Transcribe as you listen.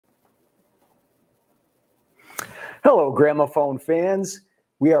Hello, Gramophone fans.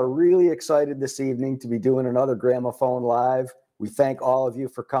 We are really excited this evening to be doing another Gramophone Live. We thank all of you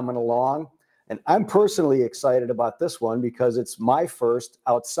for coming along. And I'm personally excited about this one because it's my first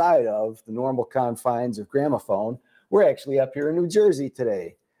outside of the normal confines of Gramophone. We're actually up here in New Jersey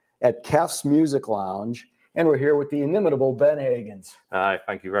today at KEF's Music Lounge, and we're here with the inimitable Ben Hagens. Hi,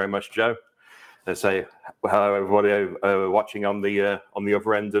 thank you very much, Joe. I say hello, everybody watching on the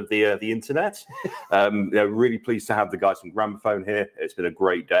other end of the internet. Really pleased to have the guys from Gramophone here. It's been a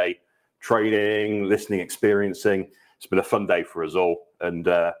great day, training, listening, experiencing. It's been a fun day for us all, and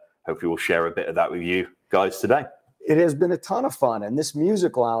hopefully we'll share a bit of that with you guys today. It has been a ton of fun, and this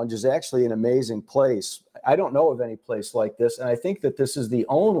music lounge is actually an amazing place. I don't know of any place like this, and I think that this is the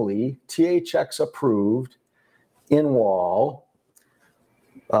only THX approved in-wall.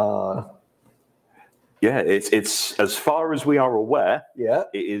 Yeah, it's as far as we are aware. Yeah,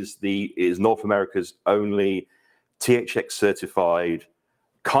 it is North America's only THX certified,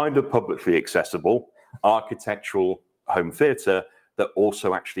 kind of publicly accessible architectural home theater that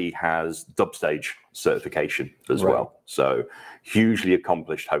also actually has dubstage certification as well. So hugely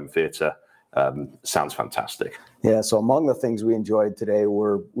accomplished home theater. Sounds fantastic. Yeah, so among the things we enjoyed today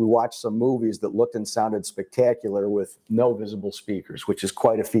were we watched some movies that looked and sounded spectacular with no visible speakers, which is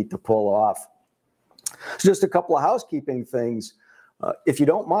quite a feat to pull off. So just a couple of housekeeping things. If you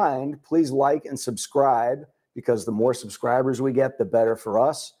don't mind, please like and subscribe, because the more subscribers we get, the better for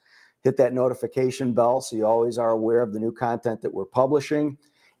us. Hit that notification bell so you always are aware of the new content that we're publishing.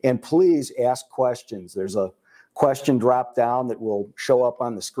 And please ask questions. There's a question drop down that will show up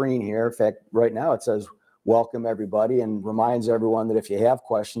on the screen here. In fact, right now it says, welcome everybody, and reminds everyone that if you have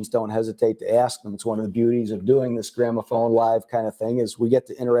questions, don't hesitate to ask them. It's one of the beauties of doing this Gramophone Live kind of thing, is we get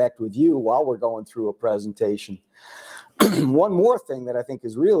to interact with you while we're going through a presentation. One more thing that I think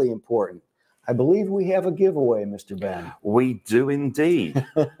is really important. I believe we have a giveaway, Mr. Ben. We do indeed.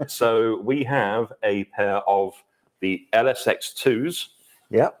 So we have a pair of the LSX2s,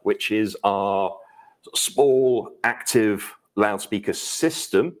 which is our small active loudspeaker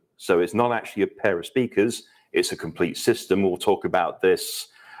system. So it's not actually a pair of speakers, it's a complete system. We'll talk about this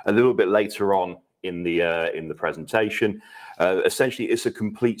a little bit later on in the presentation. Essentially, it's a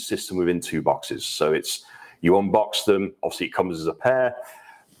complete system within two boxes. So you unbox them, obviously it comes as a pair,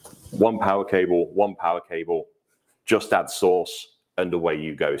 one power cable, just add source, and away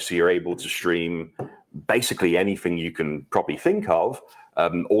you go. So you're able to stream basically anything you can probably think of.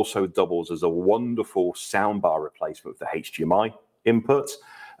 Also doubles as a wonderful soundbar replacement for the HDMI input.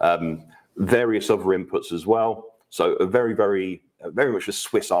 Various other inputs as well. So a very much a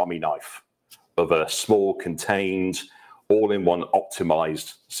Swiss Army knife of a small, contained, all-in-one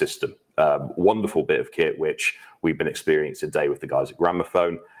optimized system. Wonderful bit of kit, which we've been experiencing today with the guys at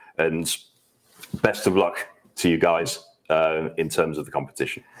Gramophone. And best of luck to you guys in terms of the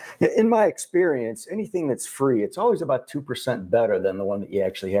competition. In my experience, anything that's free, it's always about 2% better than the one that you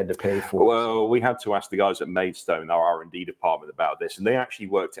actually had to pay for. Well, we had to ask the guys at Maidstone, our R&D department, about this, and they actually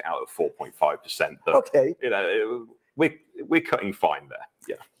worked it out at 4.5%. Okay. We're cutting fine there.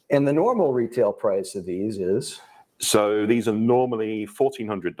 Yeah. And the normal retail price of these is? So these are normally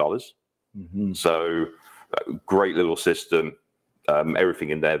 $1,400. Mm-hmm. So great little system. Everything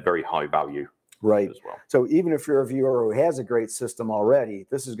in there, very high value. Right. As well. So even if you're a viewer who has a great system already,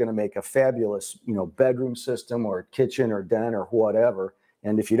 this is going to make a fabulous, bedroom system or kitchen or den or whatever.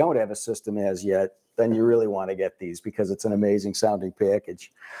 And if you don't have a system as yet, then you really want to get these because it's an amazing sounding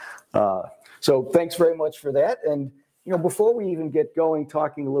package. So thanks very much for that. And, before we even get going,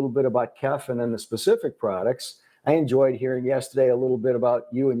 talking a little bit about KEF and then the specific products, I enjoyed hearing yesterday a little bit about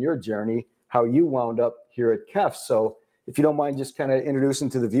you and your journey, how you wound up here at KEF. So if you don't mind just kind of introducing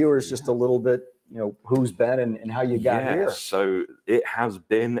to the viewers just a little bit, who's Ben and how you got here. So it has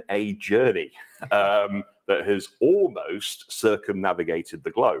been a journey that has almost circumnavigated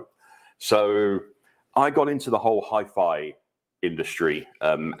the globe. So I got into the whole hi-fi industry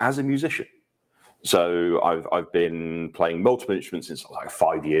as a musician. So I've been playing multiple instruments since I was like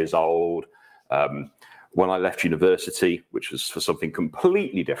 5 years old. When I left university, which was for something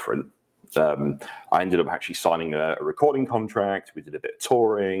completely different, I ended up actually signing a recording contract. We did a bit of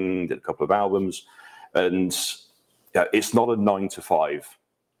touring, did a couple of albums, and it's not a 9-to-5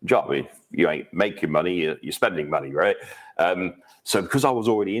 job. I mean, you ain't making money, you're spending money, right? So because I was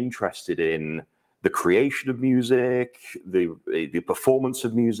already interested in the creation of music, the performance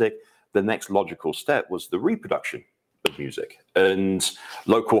of music, the next logical step was the reproduction of music. And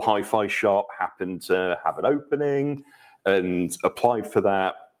local hi-fi shop happened to have an opening and applied for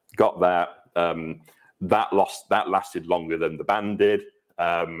that. Got that. That lasted longer than the band did,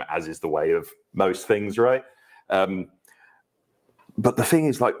 as is the way of most things, right? But the thing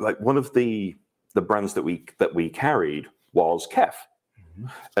is, like one of the brands that we carried was KEF.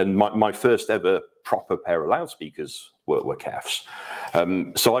 And my first ever proper pair of loudspeakers were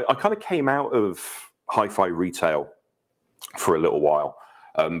KEFs. So I kind of came out of hi-fi retail for a little while,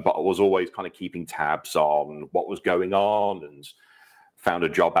 but I was always kind of keeping tabs on what was going on, and found a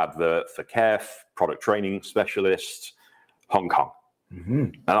job advert for KEF, product training specialist, Hong Kong.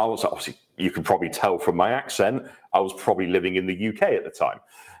 And I was obviously, you can probably tell from my accent, I was probably living in the UK at the time.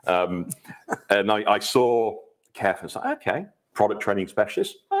 And I saw KEF and was like, okay, product training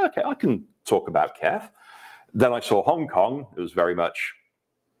specialist. Okay, I can talk about KEF. Then I saw Hong Kong. It was very much,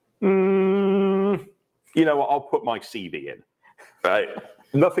 you know what, I'll put my CV in, right?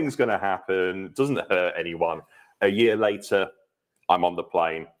 Nothing's going to happen. It doesn't hurt anyone. A year later, I'm on the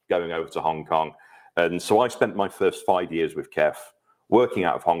plane going over to Hong Kong. And so I spent my first 5 years with KEF, working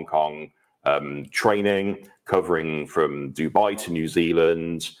out of Hong Kong, training, covering from Dubai to New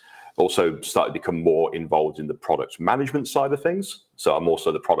Zealand. Also started to become more involved in the product management side of things. So I'm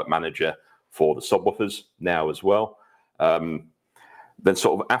also the product manager for the subwoofers now as well. Then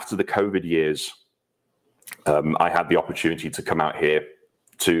sort of after the COVID years, I had the opportunity to come out here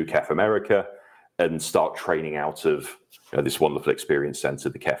to KEF America and start training out of this wonderful experience center,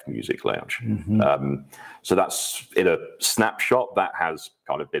 the KEF Music Lounge. So that's, in a snapshot, that has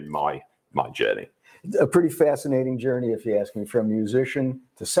kind of been my journey. A pretty fascinating journey, if you ask me, from musician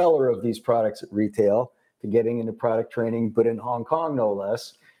to seller of these products at retail to getting into product training, but in Hong Kong, no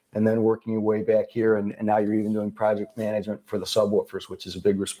less, and then working your way back here. And now you're even doing project management for the subwoofers, which is a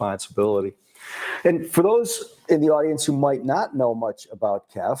big responsibility. And for those in the audience who might not know much about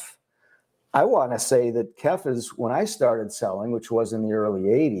KEF, I want to say that KEF is, when I started selling, which was in the early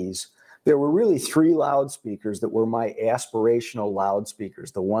 80s, there were really 3 loudspeakers that were my aspirational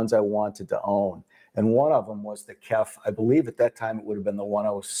loudspeakers, the ones I wanted to own. And one of them was the KEF. I believe at that time it would have been the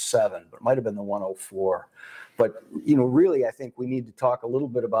 107, but it might have been the 104. But, really, I think we need to talk a little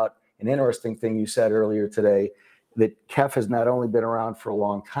bit about an interesting thing you said earlier today, that KEF has not only been around for a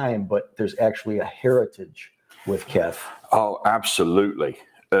long time, but there's actually a heritage with KEF. Oh, absolutely.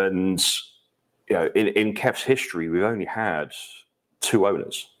 And in KEF's history, we've only had 2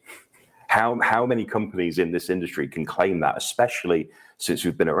 owners. How many companies in this industry can claim that, especially since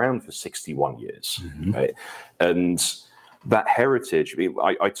we've been around for 61 years, right? And that heritage,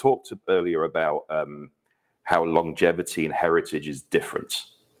 I talked earlier about how longevity and heritage is different.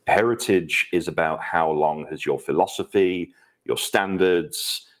 Heritage is about how long has your philosophy, your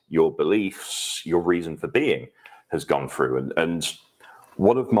standards, your beliefs, your reason for being has gone through. And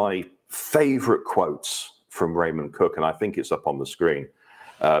one of my favorite quotes from Raymond Cook, and I think it's up on the screen.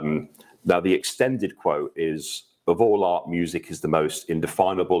 Now, the extended quote is, of all art, music is the most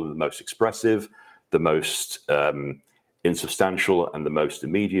indefinable and the most expressive, the most insubstantial and the most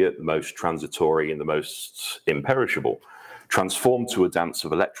immediate, the most transitory and the most imperishable. Transformed to a dance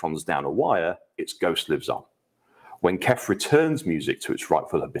of electrons down a wire, its ghost lives on. When KEF returns music to its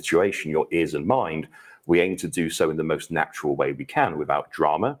rightful habituation, your ears and mind, we aim to do so in the most natural way we can, without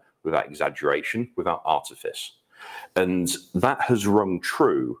drama, without exaggeration, without artifice. And that has rung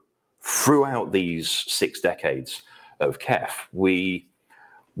true throughout these 6 decades of KEF. We're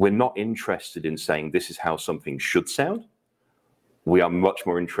not interested in saying this is how something should sound. We are much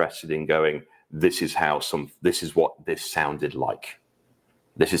more interested in going, this is what this sounded like.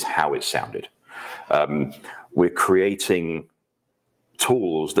 This is how it sounded. We're creating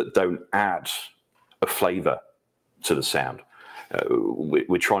tools that don't add a flavor to the sound.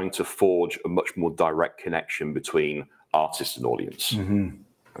 We're trying to forge a much more direct connection between artist and audience.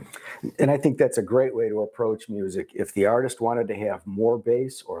 And I think that's a great way to approach music. If the artist wanted to have more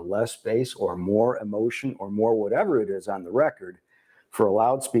bass or less bass or more emotion or more whatever it is on the record, for a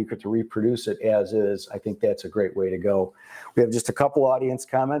loudspeaker to reproduce it as is, I think that's a great way to go. We have just a couple audience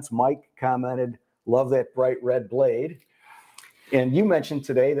comments. Mike commented, love that bright red blade. And you mentioned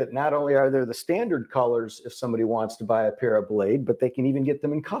today that not only are there the standard colors if somebody wants to buy a pair of blade, but they can even get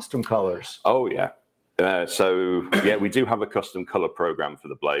them in custom colors. Oh, yeah. So we do have a custom color program for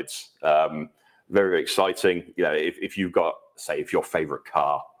the blades. Very exciting. If you've got, say, if your favorite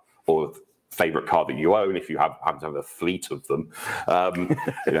car or favorite car that you own, if you happen to have a fleet of them,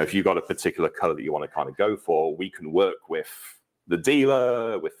 if you've got a particular color that you want to kind of go for, we can work with the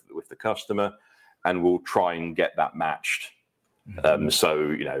dealer, with the customer, and we'll try and get that matched.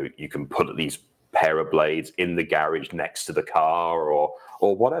 So you can put these pair of blades in the garage next to the car or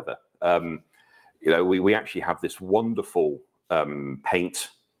whatever. We actually have this wonderful paint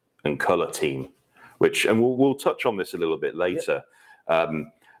and color team, and we'll touch on this a little bit later.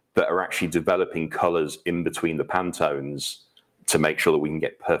 that are actually developing colors in between the Pantones to make sure that we can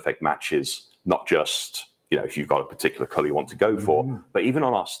get perfect matches, not just, if you've got a particular color you want to go for, but even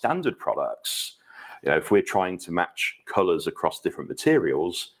on our standard products, if we're trying to match colors across different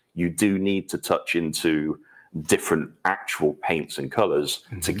materials, you do need to touch into different actual paints and colors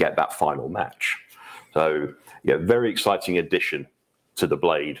to get that final match. So, very exciting addition to the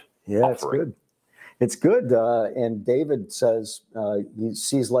Blade offering. It's good. It's good. And David says he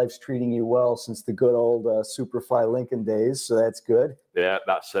sees life's treating you well since the good old Superfly Lincoln days. So that's good. Yeah,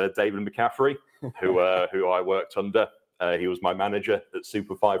 that's David McCaffrey, who I worked under. He was my manager at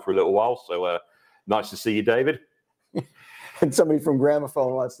Superfly for a little while. So nice to see you, David. And somebody from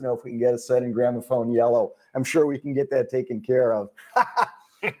Gramophone wants to know if we can get a set in Gramophone yellow. I'm sure we can get that taken care of.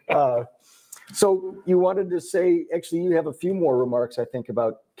 So you wanted to say, actually, you have a few more remarks, I think,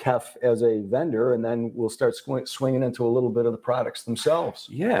 about KEF as a vendor, and then we'll start swinging into a little bit of the products themselves.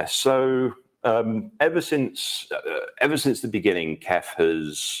 Yeah. So ever since the beginning, KEF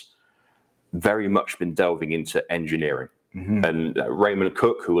has very much been delving into engineering. And Raymond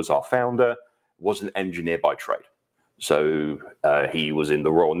Cook, who was our founder, was an engineer by trade. So he was in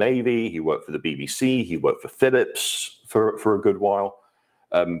the Royal Navy. He worked for the BBC. He worked for Philips for a good while.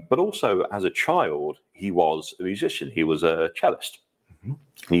 But also, as a child, he was a musician. He was a cellist.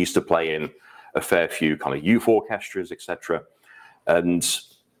 He used to play in a fair few kind of youth orchestras, etc. And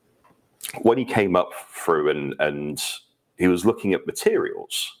when he came up through and he was looking at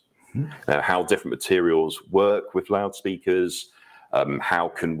materials, how different materials work with loudspeakers, how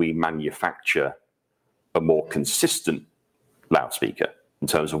can we manufacture a more consistent loudspeaker in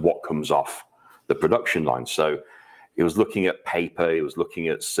terms of what comes off the production line. So he was looking at paper, he was looking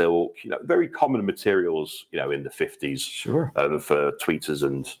at silk, very common materials, in the 50s for tweeters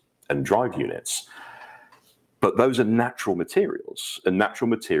and drive units. But those are natural materials, and natural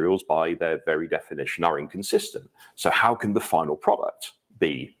materials by their very definition are inconsistent. So how can the final product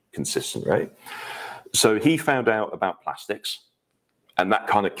be consistent, right? So he found out about plastics, and that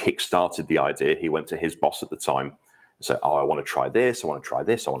kind of kick-started the idea. He went to his boss at the time and said, I want to try this, I want to try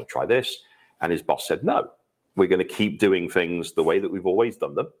this, I want to try this. And his boss said, no. We're going to keep doing things the way that we've always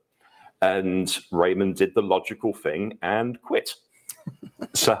done them. And Raymond did the logical thing and quit.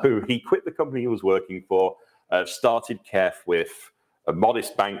 So he quit the company he was working for, started KEF with a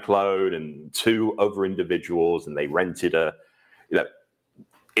modest bank loan and 2 other individuals, and they rented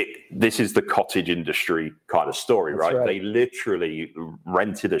this is the cottage industry kind of story, right? They literally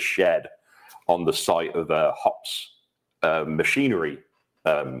rented a shed on the site of a hops machinery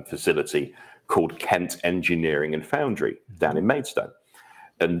facility called Kent Engineering and Foundry down in Maidstone.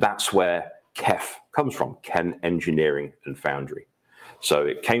 And that's where KEF comes from, Kent Engineering and Foundry. So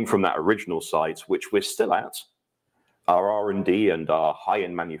it came from that original site, which we're still at. Our R&D and our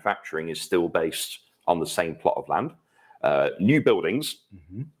high-end manufacturing is still based on the same plot of land. New buildings,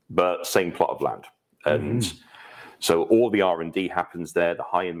 but same plot of land. And so all the R&D happens there, the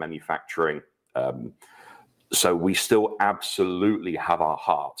high-end manufacturing. So we still absolutely have our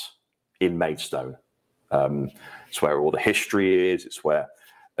heart in Maidstone. It's where all the history is. It's where,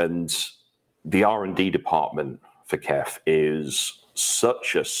 and the R&D department for KEF is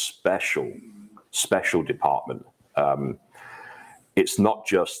such a special department. It's not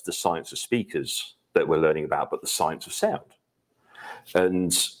just the science of speakers that we're learning about, but the science of sound.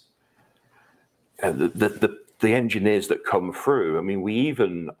 And the engineers that come through, I mean, we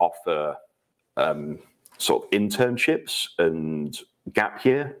even offer sort of internships and gap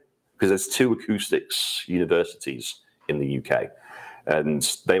year, because there's 2 acoustics universities in the UK,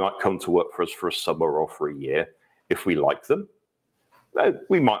 and they might come to work for us for a summer or for a year. If we like them,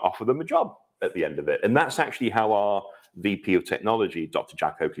 we might offer them a job at the end of it. And that's actually how our VP of Technology, Dr.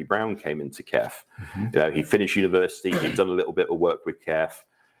 Jack Oakley Brown, came into KEF. He finished university, he'd done a little bit of work with KEF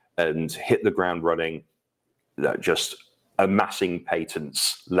and hit the ground running, just amassing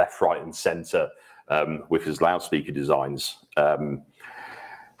patents left, right, and center with his loudspeaker designs.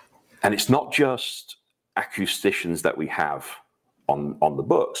 And it's not just acousticians that we have on the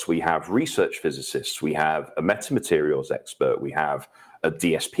books. We have research physicists, we have a metamaterials expert, we have a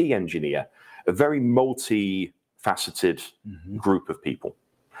DSP engineer, a very multi-faceted group of people.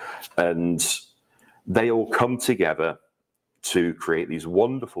 And they all come together to create these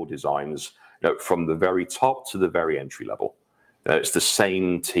wonderful designs, from the very top to the very entry level. It's the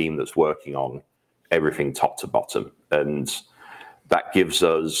same team that's working on everything top to bottom. And that gives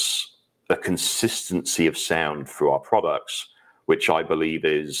us a consistency of sound through our products, which I believe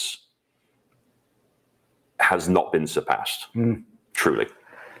has not been surpassed, truly.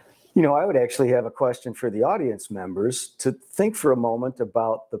 You know, I would actually have a question for the audience members to think for a moment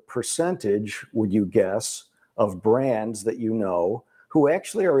about the percentage, would you guess, of brands that you know who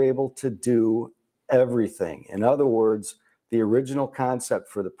actually are able to do everything. In other words, the original concept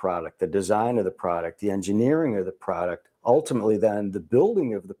for the product, the design of the product, the engineering of the product, ultimately then the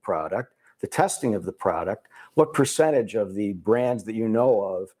building of the product, the testing of the product. What percentage of the brands that you know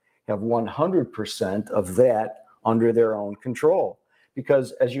of have 100% of that under their own control?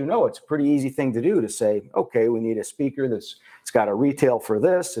 Because as you know, it's a pretty easy thing to do to say, okay, we need a speaker it's got a retail for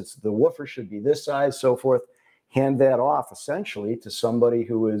this, the woofer should be this size, so forth. Hand that off essentially to somebody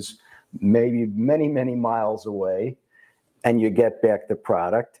who is maybe many, many miles away, and you get back the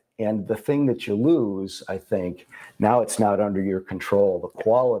product. And the thing that you lose, I think, now it's not under your control. The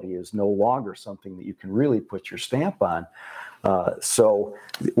quality is no longer something that you can really put your stamp on. So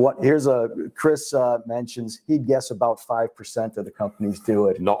Chris mentions he'd guess about 5% of the companies do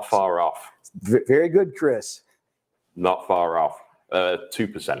it. Not far off. Very good, Chris. Not far off.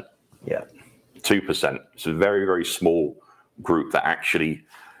 2%. Yeah. 2%. It's a very, very small group that actually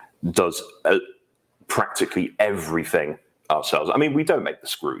does practically everything ourselves. I mean, we don't make the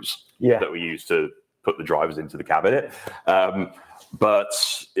screws that we use to put the drivers into the cabinet. But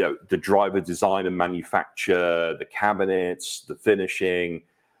you know, the driver design and manufacture, the cabinets, the finishing,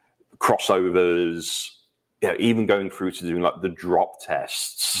 crossovers, you know, even going through to doing like the drop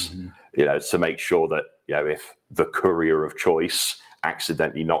tests, you know, to make sure that, you know, if the courier of choice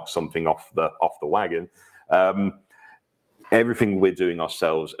accidentally knocks something off the wagon, everything we're doing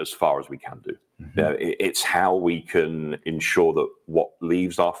ourselves as far as we can do. You know, it's how we can ensure that what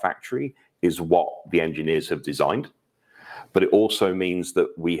leaves our factory is what the engineers have designed. But it also means that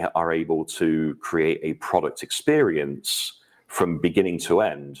we are able to create a product experience from beginning to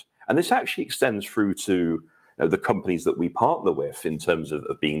end. And this actually extends through to, you know, the companies that we partner with in terms of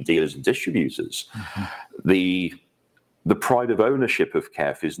being dealers and distributors. The pride of ownership of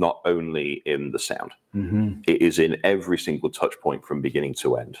KEF is not only in the sound. It is in every single touch point from beginning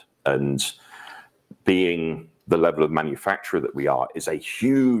to end. And being the level of manufacturer that we are is a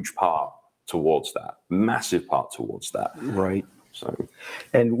huge part towards that, massive part towards that. Right. So,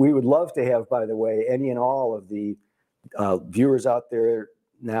 and we would love to have, by the way, any and all of the viewers out there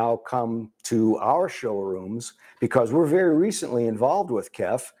now come to our showrooms, because we're very recently involved with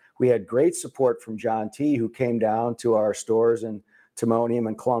KEF. We had great support from John T., who came down to our stores in Timonium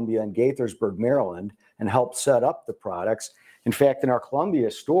and Columbia and Gaithersburg, Maryland, and helped set up the products. In fact, in our Columbia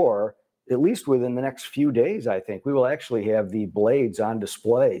store, at least within the next few days, I think, we will actually have the blades on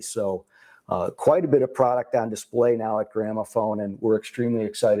display. So quite a bit of product on display now at Gramophone, and we're extremely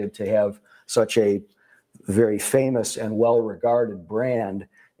excited to have such a very famous and well-regarded brand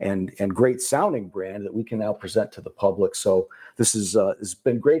and great sounding brand that we can now present to the public. So this is it's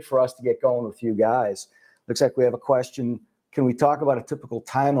been great for us to get going with you guys. Looks like we have a question. Can we talk about a typical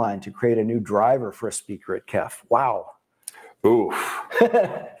timeline to create a new driver for a speaker at KEF? Wow. Ooh.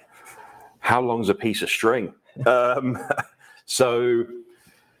 How long's a piece of string? So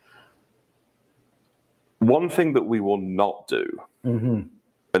one thing that we will not do, and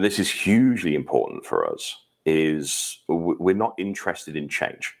this is hugely important for us, is we're not interested in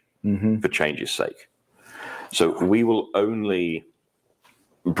change for change's sake. So we will only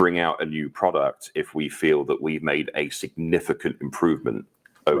bring out a new product if we feel that we've made a significant improvement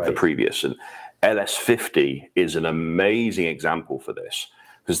over the previous. And LS50 is an amazing example for this,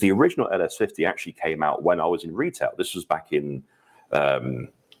 because the original LS50 actually came out when I was in retail. This was back in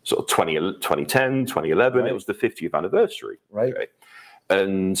sort of 2010, 2011. It was the 50th anniversary. Okay?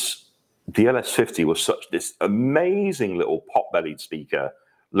 And the LS50 was this amazing little pot-bellied speaker.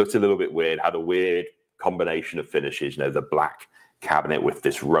 Looked a little bit weird, had a weird combination of finishes, you know, the black cabinet with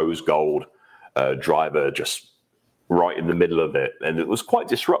this rose gold driver just right in the middle of it. And it was quite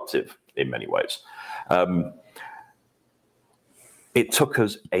disruptive in many ways. It took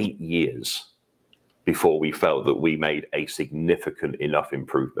us 8 years before we felt that we made a significant enough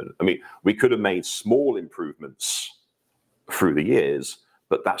improvement. I mean, we could have made small improvements through the years,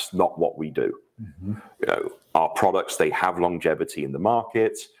 but that's not what we do. You know, our products, they have longevity in the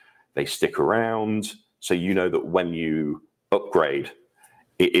market, they stick around. So you know that when you upgrade,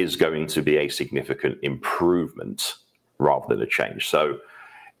 it is going to be a significant improvement rather than a change. So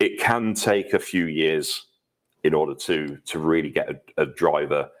it can take a few years in order to really get a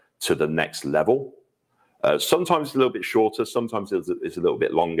driver to the next level. Sometimes it's a little bit shorter, sometimes it's a little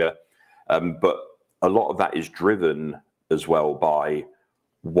bit longer, but a lot of that is driven as well by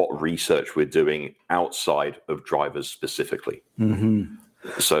what research we're doing outside of drivers specifically.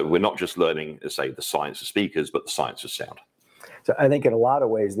 So we're not just learning, say, the science of speakers, but the science of sound. So I think in a lot of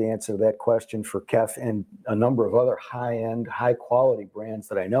ways, the answer to that question for KEF and a number of other high-end, high-quality brands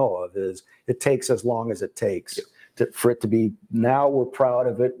that I know of is it takes as long as it takes for it to be, now we're proud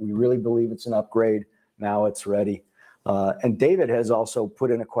of it. We really believe it's an upgrade. Now it's ready. And David has also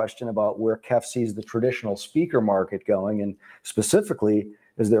put in a question about where KEF sees the traditional speaker market going, and specifically,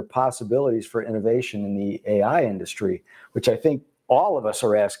 is there possibilities for innovation in the AI industry, which I think all of us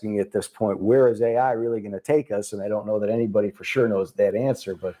are asking at this point. Where is AI really going to take us? And I don't know that anybody for sure knows that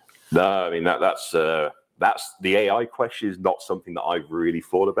answer. But no, I mean that's the AI question is not something that I've really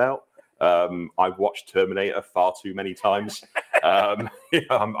thought about. I've watched Terminator far too many times. I'm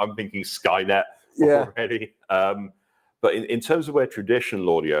thinking Skynet already. But in terms of where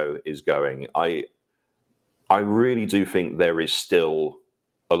traditional audio is going, I really do think there is still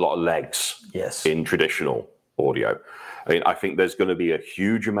a lot of legs in traditional audio. I mean, I think there's going to be a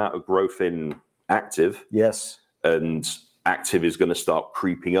huge amount of growth in active. Yes. And active is going to start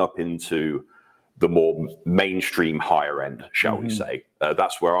creeping up into the more mainstream higher end, shall we say.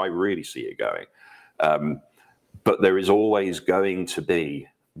 That's where I really see it going. But there is always going to be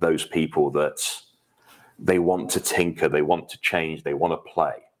those people that they want to tinker, they want to change, they want to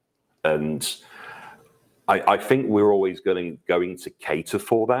play. And I think we're always going to cater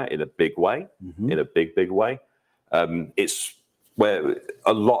for that in a big way, in a big way. It's where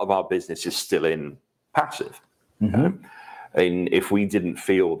a lot of our business is still in passive. And if we didn't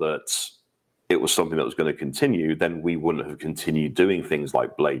feel that it was something that was going to continue, then we wouldn't have continued doing things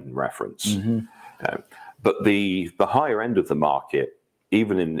like Blade and Reference. But the higher end of the market,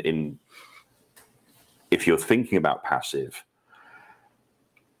 even in if you're thinking about passive,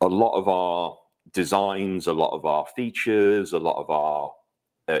 a lot of our designs, a lot of our features, a lot of our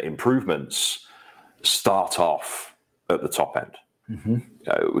improvements start off at the top end.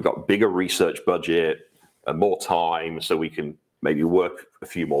 We've got bigger research budget and more time, so we can maybe work a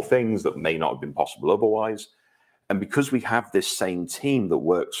few more things that may not have been possible otherwise. And because we have this same team that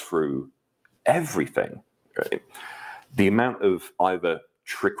works through everything, right, the amount of either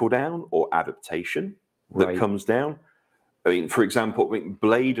trickle down or adaptation that comes down. I mean, for example,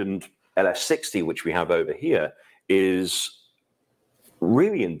 Blade and LS60, which we have over here, is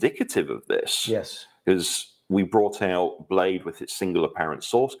really indicative of this. Yes. Because we brought out Blade with its single apparent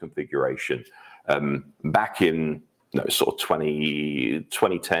source configuration back in sort of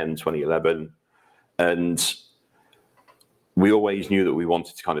 2010, 2011. And we always knew that we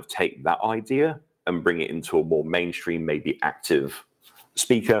wanted to kind of take that idea and bring it into a more mainstream, maybe active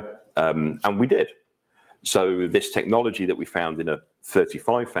speaker. And we did. So this technology that we found in a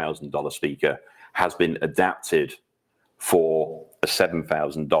 $35,000 speaker has been adapted for a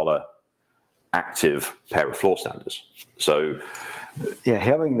 $7,000 active pair of floor standers. So yeah,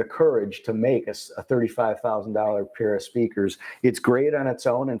 having the courage to make a $35,000 pair of speakers, it's great on its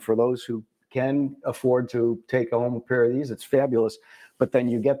own. And for those who can afford to take home a pair of these, it's fabulous. But then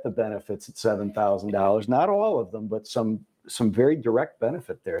you get the benefits at $7,000. Not all of them, but some very direct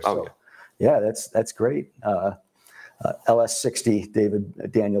benefit there. So yeah, that's great.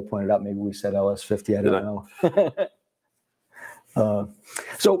 LS60, Daniel pointed out, maybe we said LS50, I don't know.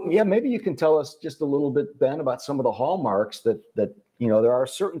 So yeah, maybe you can tell us just a little bit, Ben, about some of the hallmarks that there are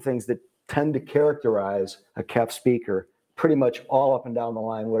certain things that tend to characterize a KEF speaker pretty much all up and down the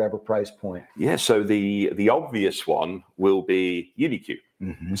line, whatever price point. Yeah, so the obvious one will be UniQ.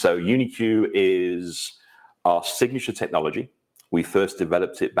 So UniQ is our signature technology. We first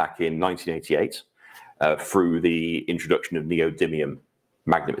developed it back in 1988 through the introduction of neodymium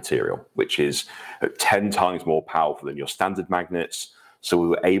magnet material, which is 10 times more powerful than your standard magnets. So we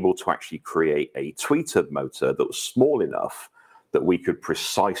were able to actually create a tweeter motor that was small enough that we could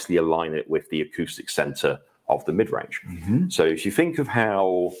precisely align it with the acoustic center of the mid-range. So if you think of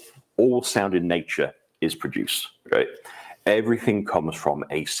how all sound in nature is produced, right? Everything comes from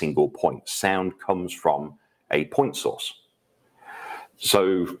a single point. Sound comes from a point source.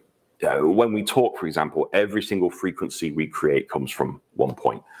 So when we talk, for example, every single frequency we create comes from one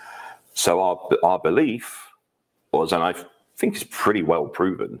point. So our belief was, and I think it's pretty well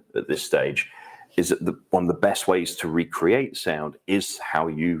proven at this stage, is that one of the best ways to recreate sound is how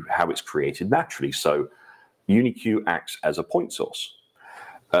it's created naturally. So UniQ acts as a point source.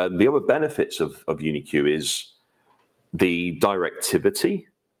 The other benefits of UniQ is the directivity.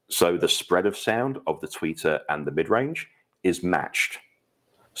 So the spread of sound of the tweeter and the mid-range is matched.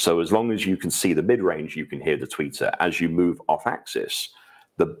 So as long as you can see the mid-range, you can hear the tweeter. As you move off axis,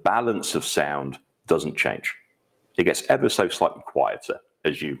 the balance of sound doesn't change. It gets ever so slightly quieter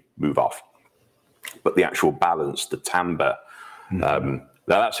as you move off. But the actual balance, the timbre, now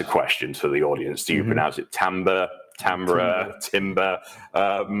that's a question to the audience. Do you pronounce it timbre, timbre, timber.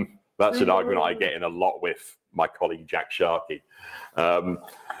 That's an argument I get in a lot with my colleague Jack Sharkey.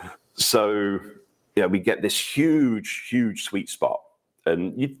 So yeah, we get this huge sweet spot,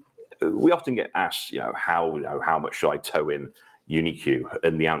 and we often get asked, how much should I toe in UniQ?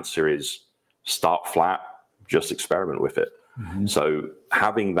 And the answer is start flat, just experiment with it. So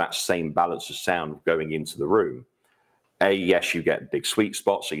having that same balance of sound going into the room, yes, you get big sweet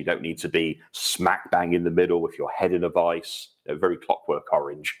spots, so you don't need to be smack bang in the middle with your head in a vice, very Clockwork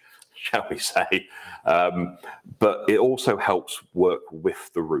Orange, shall we say. But it also helps work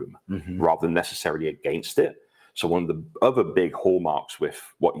with the room rather than necessarily against it. So one of the other big hallmarks with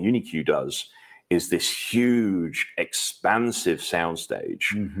what UniQ does is this huge, expansive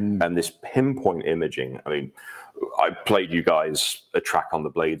soundstage and this pinpoint imaging. I mean, I played you guys a track on the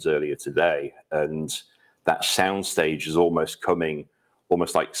Blades earlier today, and that soundstage is almost coming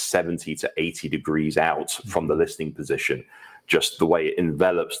like 70 to 80 degrees out from the listening position. Just the way it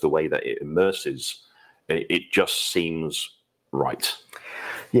envelops, the way that it immerses, it just seems right.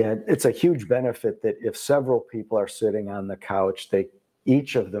 Yeah, it's a huge benefit that if several people are sitting on the couch,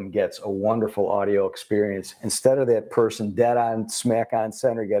 each of them gets a wonderful audio experience instead of that person dead on, smack on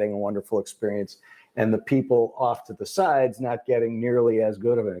center getting a wonderful experience, and the people off to the sides not getting nearly as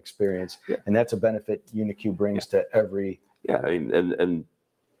good of an experience. And that's a benefit UniQ brings to every. Yeah, and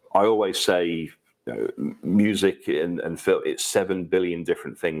I always say, music and film, it's 7 billion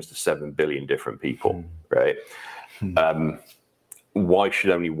different things to 7 billion different people, right? Why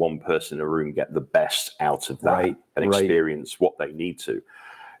should only one person in a room get the best out of that and experience what they need to?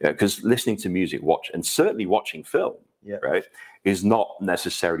 Because listening to music, and certainly watching film, right, is not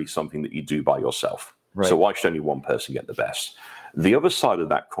necessarily something that you do by yourself. So why should only one person get the best? The other side of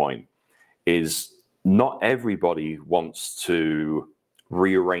that coin is not everybody wants to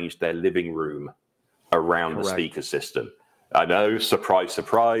rearrange their living room around the speaker system. I know, surprise,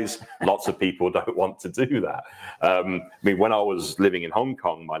 surprise, lots of people don't want to do that. I mean, when I was living in Hong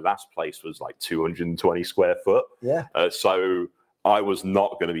Kong, my last place was like 220 square foot. So I was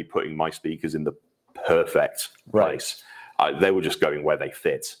not going to be putting my speakers in the perfect place. They were just going where they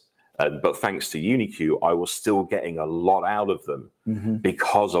fit. But thanks to UniQ, I was still getting a lot out of them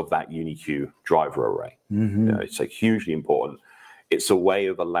because of that UniQ driver array. It's like hugely important. It's a way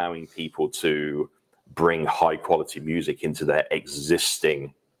of allowing people to bring high quality music into their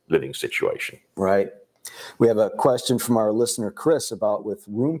existing living situation. We have a question from our listener, Chris, about with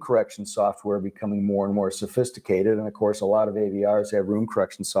room correction software becoming more and more sophisticated. And of course, a lot of AVRs have room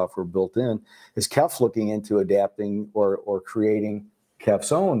correction software built in. Is KEF looking into adapting or creating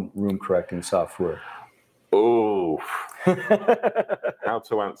KEF's own room correcting software? Oh, how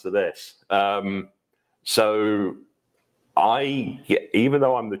to answer this? So even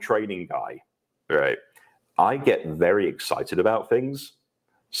though I'm the training guy, right, I get very excited about things.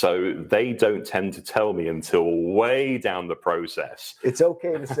 So they don't tend to tell me until way down the process. It's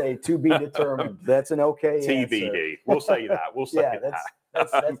okay to say to be determined. That's an okay TBD. answer. We'll say that. We'll say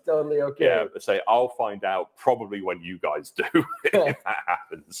that's totally okay. Yeah, say I'll find out probably when you guys do if that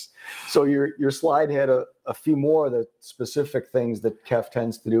happens. So your slide had a few more of the specific things that KEF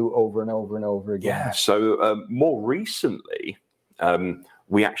tends to do over and over and over again. Yeah. So more recently,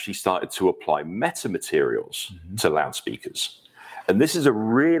 we actually started to apply metamaterials to loudspeakers. And this is a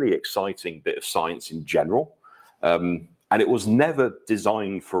really exciting bit of science in general. And it was never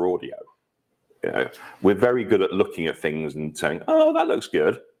designed for audio. We're very good at looking at things and saying, oh, that looks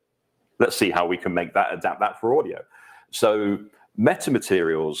good. Let's see how we can adapt that for audio. So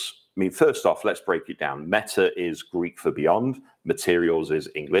metamaterials, I mean, first off, let's break it down. Meta is Greek for beyond. Materials is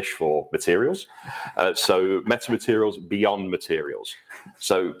English for materials. So metamaterials, beyond materials.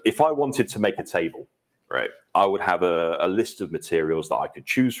 So if I wanted to make a table, right, I would have a list of materials that I could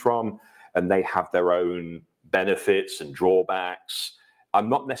choose from, and they have their own benefits and drawbacks. I'm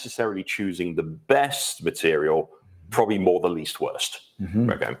not necessarily choosing the best material, probably more the least worst.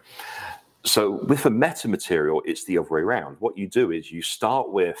 Okay. So with a metamaterial, it's the other way around. What you do is you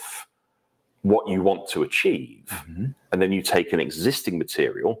start with what you want to achieve, and then you take an existing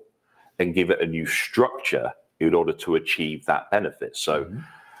material and give it a new structure in order to achieve that benefit. So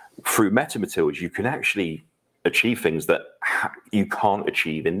through metamaterials, you can actually achieve things that you can't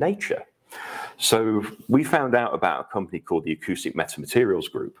achieve in nature. So we found out about a company called the Acoustic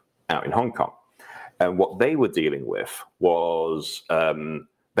Metamaterials Group out in Hong Kong. And what they were dealing with was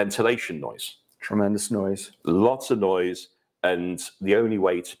ventilation noise. Tremendous noise. Lots of noise. And the only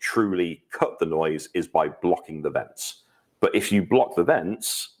way to truly cut the noise is by blocking the vents. But if you block the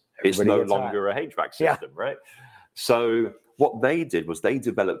vents, it's no longer a HVAC system, right? So what they did was they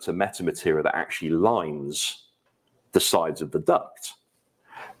developed a metamaterial that actually lines the sides of the duct.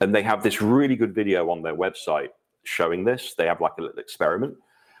 And they have this really good video on their website showing this. They have like a little experiment.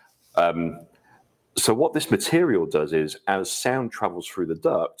 So what this material does is, as sound travels through the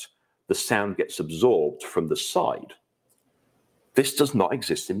duct, the sound gets absorbed from the side. This does not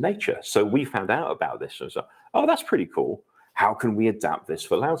exist in nature. So we found out about this and so, oh, that's pretty cool. How can we adapt this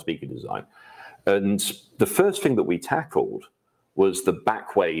for loudspeaker design? And the first thing that we tackled was the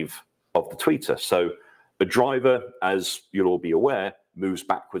back wave of the tweeter. So a driver, as you'll all be aware, moves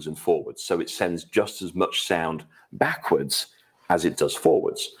backwards and forwards. So it sends just as much sound backwards as it does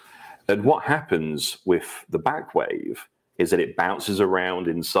forwards. And what happens with the back wave is that it bounces around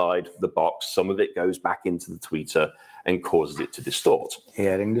inside the box. Some of it goes back into the tweeter and causes it to distort.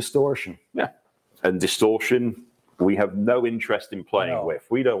 Adding distortion. Yeah. And distortion, we have no interest in playing with.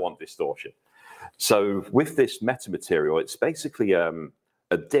 We don't want distortion. So with this metamaterial, it's basically a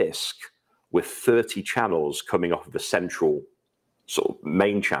disc with 30 channels coming off of the central sort of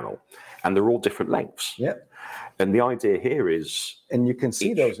main channel, and they're all different lengths. Yep. And the idea here is... And you can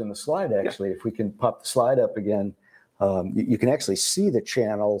see those in the slide, actually. Yeah. If we can pop the slide up again, you can actually see the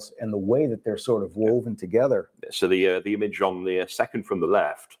channels and the way that they're sort of woven together. So the image on the second from the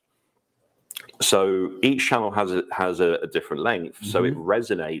left, so each channel has a different length, so it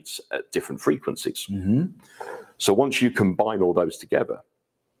resonates at different frequencies. So once you combine all those together,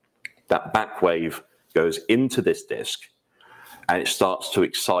 that back wave goes into this disc, and it starts to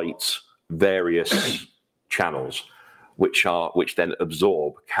excite various channels, which then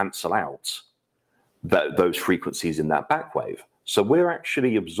absorb, cancel out those frequencies in that back wave. So we're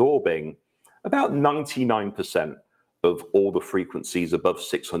actually absorbing about 99% of all the frequencies above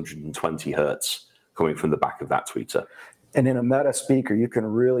 620 hertz coming from the back of that tweeter. And in a meta speaker, you can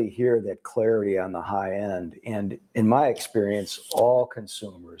really hear that clarity on the high end. And in my experience, all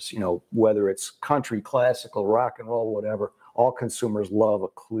consumers, whether it's country, classical, rock and roll, whatever, all consumers love a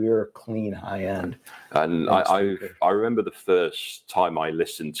clear, clean high end. And I remember the first time I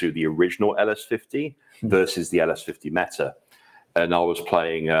listened to the original LS50 versus the LS50 Meta. And I was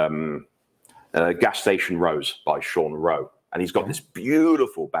playing Gas Station Rose by Sean Rowe. And he's got this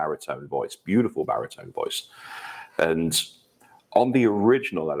beautiful baritone voice. And on the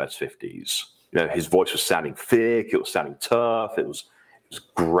original LS50s, his voice was sounding thick, it was sounding tough, it was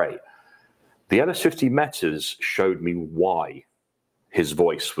great. The LS50 Metas showed me why his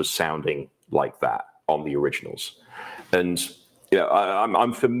voice was sounding like that on the originals. And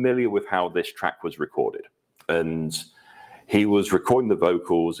I'm familiar with how this track was recorded. And he was recording the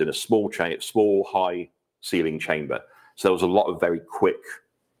vocals in a small high ceiling chamber. So there was a lot of very quick,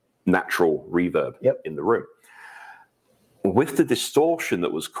 natural reverb in the room. With the distortion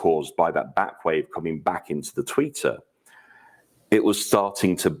that was caused by that back wave coming back into the tweeter, it was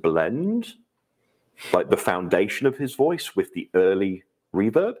starting to blend like the foundation of his voice with the early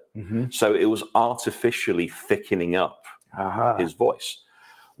reverb. So it was artificially thickening up his voice.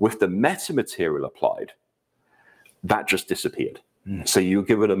 With the metamaterial applied, that just disappeared. So you're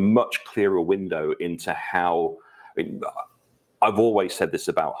given a much clearer window into how... I've always said this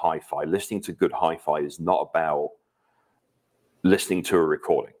about hi-fi. Listening to good hi-fi is not about listening to a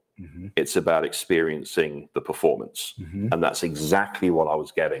recording. It's about experiencing the performance. And that's exactly what I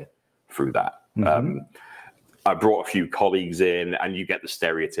was getting through that. I brought a few colleagues in, and you get the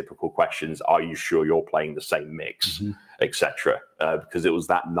stereotypical questions. Are you sure you're playing the same mix, etc.? Because it was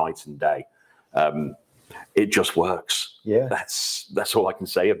that night and day. It just works. Yeah. That's all I can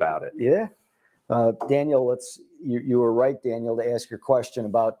say about it. Yeah. Daniel, you were right, Daniel, to ask your question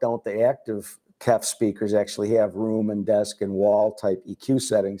about don't the active KEF speakers actually have room and desk and wall type EQ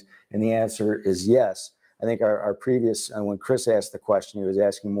settings? And the answer is yes. I think our previous, when Chris asked the question, he was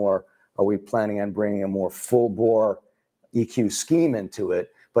asking more, are we planning on bringing a more full bore EQ scheme into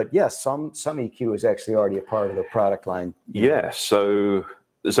it? But yes, some EQ is actually already a part of the product line. Yeah, so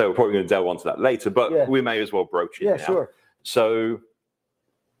we're probably going to delve onto that later, but we may as well broach it now. Sure. So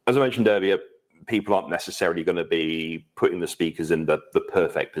as I mentioned earlier, people aren't necessarily going to be putting the speakers in the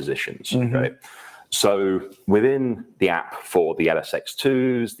perfect positions, right? So within the app for the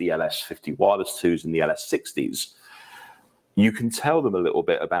LSX2s, the LS50 wireless 2s, and the LS60s, you can tell them a little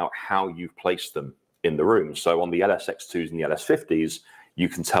bit about how you've placed them in the room. So on the LSX2s and the LS50s, you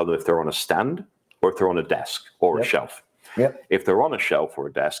can tell them if they're on a stand or if they're on a desk or a shelf. If they're on a shelf or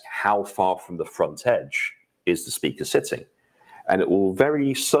a desk, how far from the front edge is the speaker sitting? And it will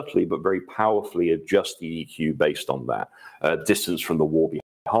very subtly but very powerfully adjust the EQ based on that. Distance from the wall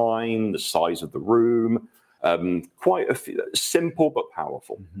behind, the size of the room, quite simple but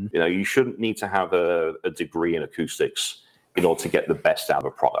powerful. You shouldn't need to have a degree in acoustics in order to get the best out of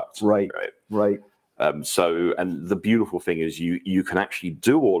a product. Right. And the beautiful thing is you can actually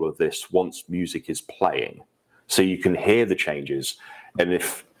do all of this once music is playing. So you can hear the changes. And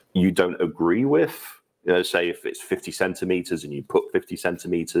if you don't agree with, say if it's 50 centimeters and you put 50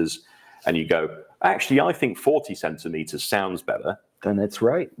 centimeters and you go, actually, I think 40 centimeters sounds better. Then it's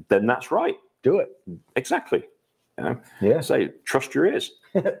right. Then that's right. Do it. Exactly. Yeah. Say, trust your ears.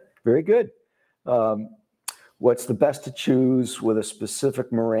 Very good. What's the best to choose with a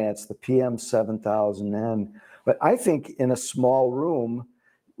specific Marantz, the PM7000N? But I think in a small room,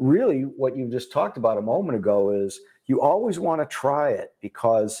 really what you just talked about a moment ago is you always want to try it,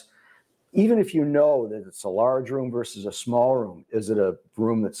 because even if you know that it's a large room versus a small room, is it a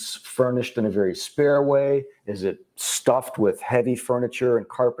room that's furnished in a very spare way? Is it stuffed with heavy furniture and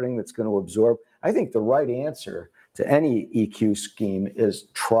carpeting that's going to absorb? I think the right answer to any EQ scheme is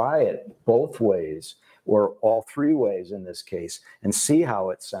try it both ways, or all three ways in this case, and see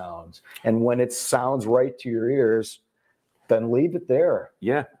how it sounds. And when it sounds right to your ears, then leave it there.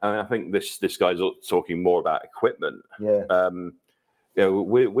 Yeah, I think this guy's talking more about equipment. Yeah.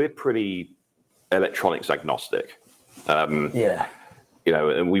 We're pretty electronics agnostic. Yeah.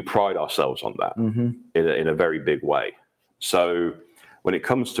 And we pride ourselves on that in a very big way. So when it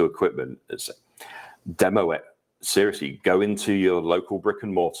comes to equipment, it's demo it. Seriously, go into your local brick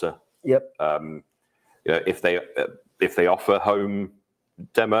and mortar. Yep. If they offer home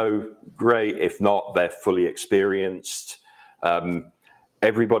demo, great. If not, they're fully experienced.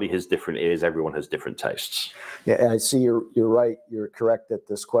 Everybody has different ears. Everyone has different tastes. Yeah, I see you're right. You're correct that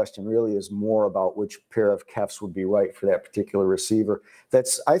this question really is more about which pair of KEFs would be right for that particular receiver.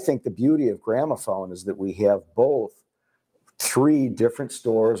 That's, I think, the beauty of Gramophone is that we have both three different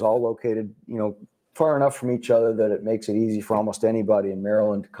stores, all located, far enough from each other that it makes it easy for almost anybody in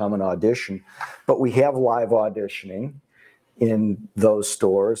Maryland to come and audition. But we have live auditioning in those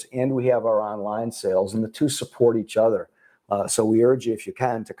stores, and we have our online sales, and the two support each other. So we urge you, if you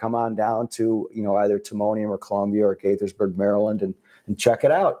can, to come on down to either Timonium or Columbia or Gaithersburg, Maryland, and check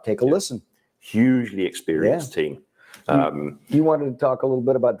it out. Take a listen. Hugely experienced team. You wanted to talk a little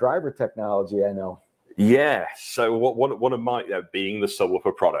bit about driver technology, I know. Yeah. So one of my, being the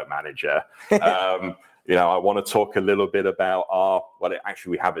subwoofer product manager, I want to talk a little bit about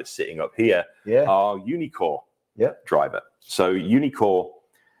we have it sitting up here, our Unicore driver. So Unicore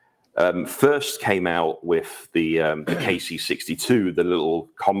first came out with the KC62, the little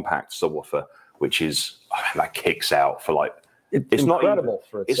compact subwoofer, which is, that kicks out for like, it's incredible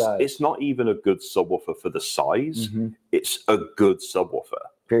for its size. It's not even a good subwoofer for the size. It's a good subwoofer.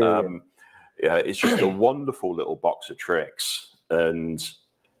 Period. It's just a wonderful little box of tricks. And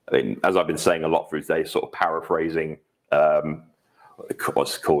I mean, as I've been saying a lot through today, sort of paraphrasing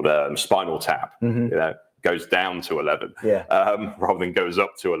what's called Spinal Tap, goes down to 11 rather than goes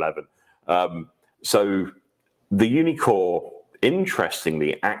up to 11. So the Unicore,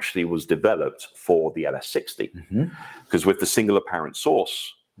 interestingly, actually was developed for the LS60 because with the single apparent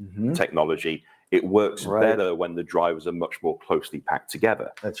source technology, it works better when the drivers are much more closely packed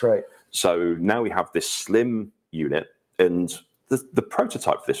together. That's right. So now we have this slim unit, and the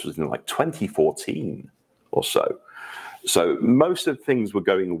prototype for this was in like 2014 or so. So most of the things were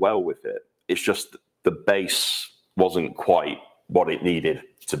going well with it. It's just the bass wasn't quite what it needed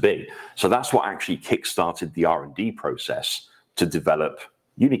to be. So that's what actually kickstarted the R&D process to develop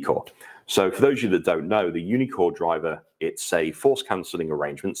Unicore. So for those of you that don't know, the Unicore driver, it's a force cancelling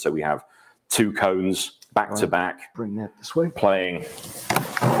arrangement. So we have two cones back to back. Bring that this way. Playing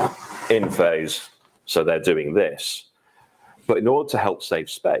in phase. So they're doing this. But in order to help save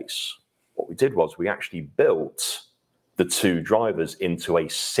space, what we did was we actually built the two drivers into a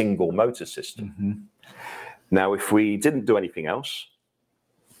single motor system. Now, if we didn't do anything else,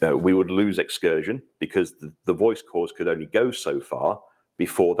 we would lose excursion because the voice cores could only go so far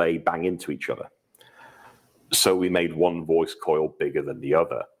before they bang into each other. So we made one voice coil bigger than the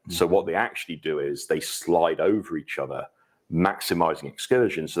other. So what they actually do is they slide over each other, maximizing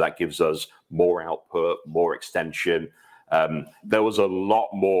excursion. So that gives us more output, more extension. There was a lot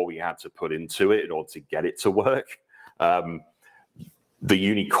more we had to put into it in order to get it to work. The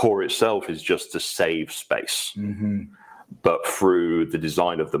Unicore itself is just to save space. But through the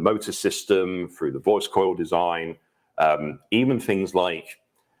design of the motor system, through the voice coil design, even things like,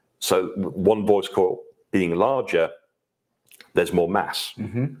 so one voice coil being larger, there's more mass.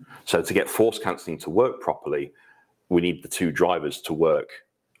 So to get force cancelling to work properly, we need the two drivers to work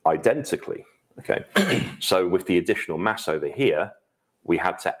identically. Okay. So with the additional mass over here, we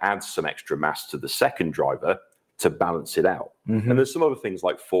had to add some extra mass to the second driver to balance it out. And there's some other things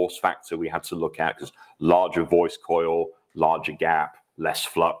like force factor we had to look at, because larger voice coil, larger gap, less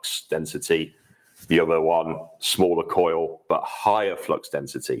flux density. The other one, smaller coil, but higher flux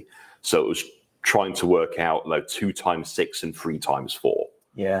density. So it was trying to work out like 2 times 6 and 3 times 4.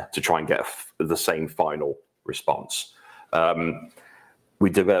 Yeah. To try and get the same final response. We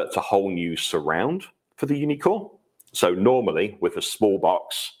developed a whole new surround for the Unicore. So normally with a small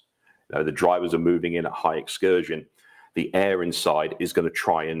box, the drivers are moving in at high excursion. The air inside is going to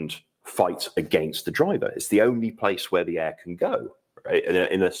try and fight against the driver. It's the only place where the air can go, right?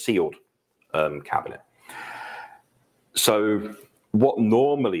 In a sealed cabinet. So what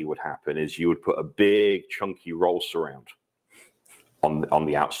normally would happen is you would put a big chunky roll surround on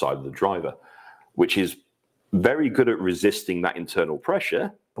the outside of the driver, which is very good at resisting that internal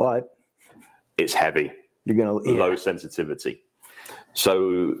pressure, but it's heavy. You're gonna low sensitivity.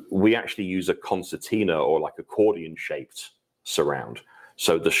 So we actually use a concertina or like accordion shaped surround.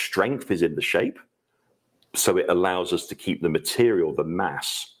 So the strength is in the shape. So it allows us to keep the material, the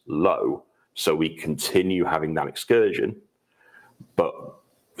mass, low. So we continue having that excursion, but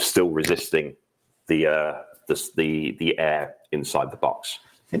still resisting the air inside the box.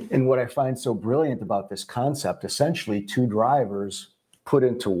 And what I find so brilliant about this concept, essentially 2 drivers put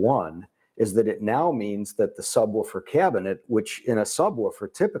into one, is that it now means that the subwoofer cabinet, which in a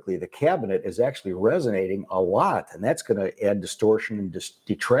subwoofer, typically the cabinet is actually resonating a lot, and that's going to add distortion and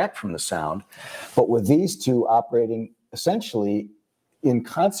detract from the sound. But with these 2 operating essentially in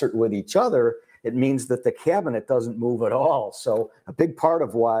concert with each other, it means that the cabinet doesn't move at all. So a big part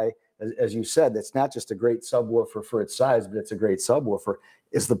of why, as you said, it's not just a great subwoofer for its size, but it's a great subwoofer,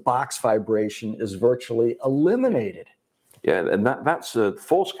 is the box vibration is virtually eliminated. Yeah, and that's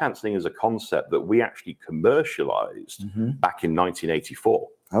force cancelling is a concept that we actually commercialized back in 1984.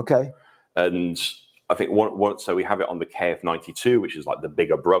 Okay. And I think so we have it on the KF92, which is like the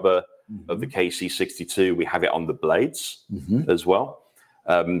bigger brother of the KC62. We have it on the blades as well.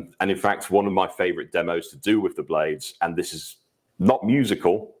 And in fact, one of my favorite demos to do with the blades, and this is not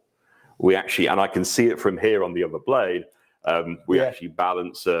musical, we actually, and I can see it from here on the other blade, we actually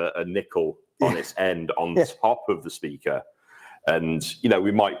balance a nickel on its end on top of the speaker. And,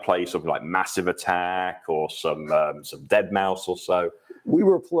 we might play something like Massive Attack or some Dead Mouse or so. We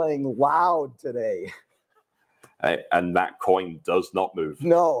were playing loud today. And that coin does not move.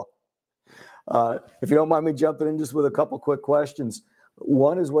 No. If you don't mind me jumping in just with a couple quick questions.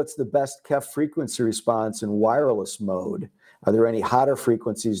 One is, what's the best KEF frequency response in wireless mode? Are there any hotter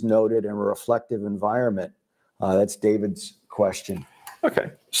frequencies noted in a reflective environment? That's David's question.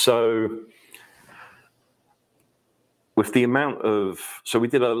 Okay, so with the amount of, so we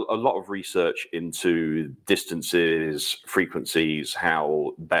did a lot of research into distances, frequencies,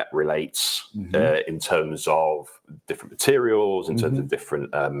 how that relates in terms of different materials, in terms of different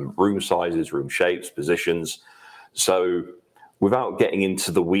room sizes, room shapes, positions. So without getting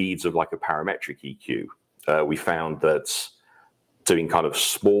into the weeds of like a parametric EQ, we found that doing kind of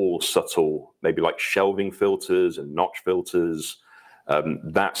small, subtle, maybe like shelving filters and notch filters,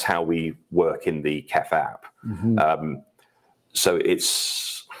 that's how we work in the KEF app. So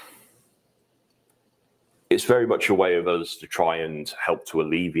it's very much a way of us to try and help to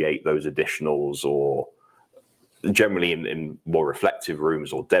alleviate those additionals, or generally in more reflective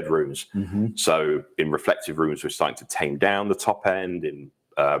rooms or dead rooms. So in reflective rooms, we're starting to tame down the top end. In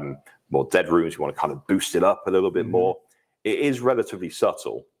more dead rooms, we want to kind of boost it up a little bit more. It is relatively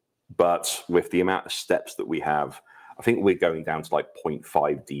subtle, but with the amount of steps that we have, I think we're going down to like 0.5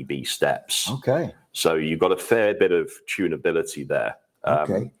 dB steps. Okay. So you've got a fair bit of tunability there.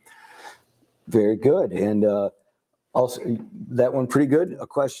 Okay. Very good. And also, that one pretty good. A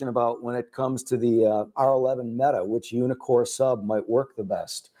question about when it comes to the R11 Meta, which Unicore sub might work the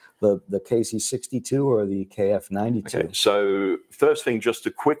best? The KC62 or the KF92? Okay. So first thing, just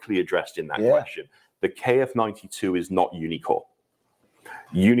to quickly address in that question, the KF92 is not Unicore.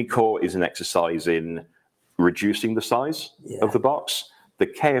 Unicore is an exercise in reducing the size of the box. The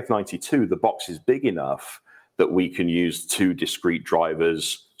KF92, the box is big enough that we can use 2 discrete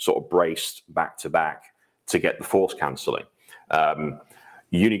drivers sort of braced back to back to get the force cancelling.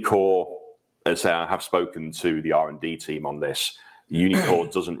 Unicore, as I have spoken to the R&D team on this,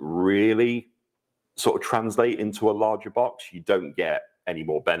 Unicore doesn't really sort of translate into a larger box. You don't get any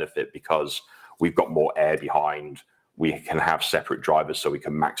more benefit because we've got more air behind. We can have separate drivers so we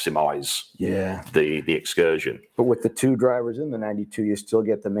can maximize the excursion. But with the 2 drivers in the 92, you still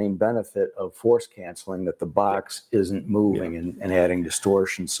get the main benefit of force canceling, that the box isn't moving and adding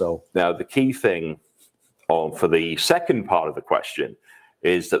distortion. So now the key thing for the second part of the question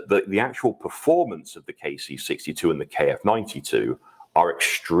is that the actual performance of the KC62 and the KF92 are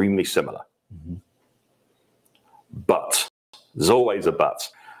extremely similar. But there's always a but.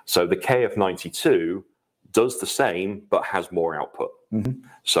 So the KF92 does the same, but has more output.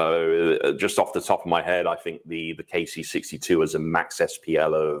 So just off the top of my head, I think the KC62 has a max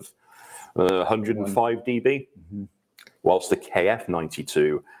SPL of 105 dB, whilst the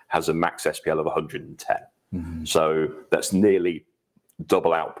KF92 has a max SPL of 110. So that's nearly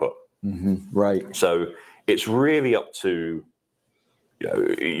double output. Right. So it's really up to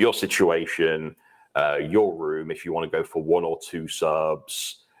your situation, your room, if you want to go for 1 or 2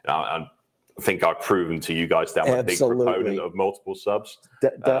 subs. I think I've proven to you guys that I'm a big proponent of multiple subs.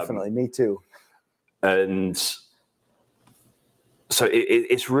 Definitely, me too. And so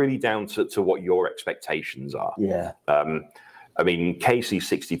it's really down to what your expectations are. Yeah. I mean,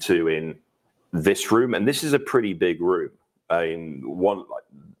 KC62 in this room, and this is a pretty big room. In one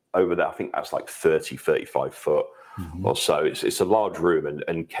over there, I think that's like 30, 35 foot or so. It's a large room,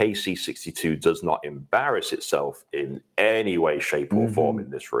 and KC62 does not embarrass itself in any way, shape, or form in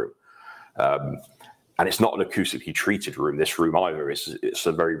this room. And it's not an acoustically treated room, this room either. It's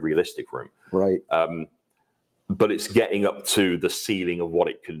a very realistic room. Right. But it's getting up to the ceiling of what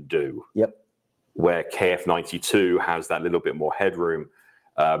it can do. Yep. Where KF92 has that little bit more headroom.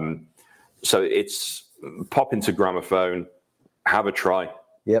 So it's pop into Gramophone, have a try,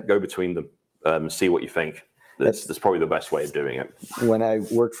 go between them, see what you think. That's probably the best way of doing it. When I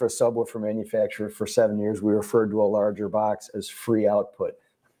worked for a subwoofer manufacturer for 7 years, we referred to a larger box as free output,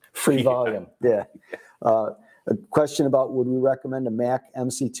 free volume. Yeah. A question about, would we recommend a Mac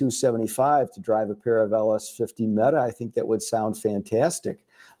MC275 to drive a pair of LS50 Meta? I think that would sound fantastic.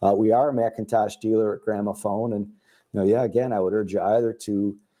 We are a Macintosh dealer at Gramophone, and again, I would urge you either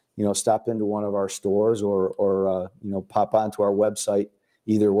to stop into one of our stores or pop onto our website.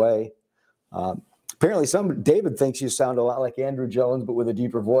 Either way. Apparently, David thinks you sound a lot like Andrew Jones, but with a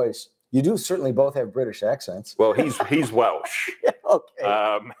deeper voice. You do certainly both have British accents. Well, he's Welsh.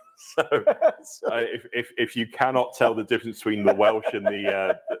 Okay. So if you cannot tell the difference between the Welsh and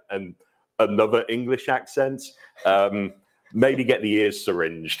the and another English accent, maybe get the ears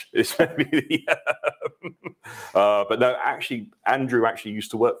syringed. It's maybe but no, actually, Andrew actually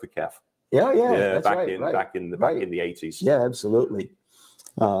used to work for KEF. Yeah, back in the 80s. Yeah, absolutely.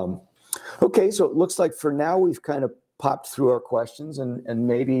 Okay, so it looks like for now we've kind of popped through our questions, and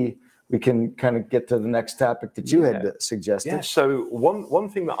maybe we can kind of get to the next topic that you had suggested. Yeah. So one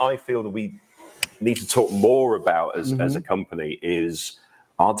thing that I feel that we need to talk more about as a company is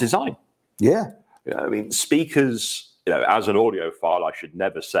our design. Yeah. I mean, speakers. As an audiophile, I should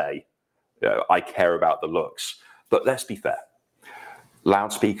never say I care about the looks, but let's be fair.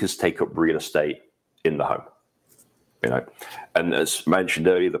 Loudspeakers take up real estate in the home. And as mentioned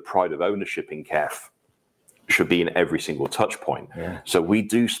earlier, the pride of ownership in KEF should be in every single touch point. Yeah. So we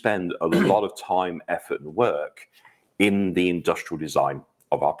do spend a lot of time, effort, and work in the industrial design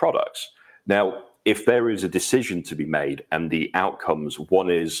of our products. Now, if there is a decision to be made and the outcomes,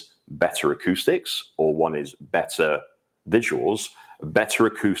 one is better acoustics or one is better visuals, better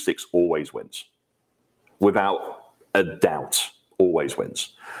acoustics always wins. Without a doubt, always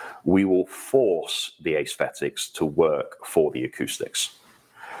wins. We will force the aesthetics to work for the acoustics.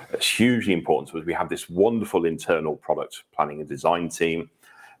 It's hugely important to us. We have this wonderful internal product planning and design team.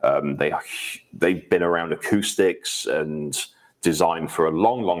 They've been around acoustics and design for a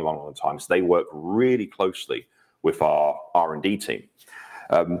long time. So they work really closely with our R&D team.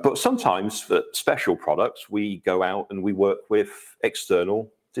 But sometimes for special products, we go out and we work with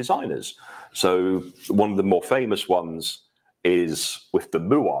external designers. So one of the more famous ones is with the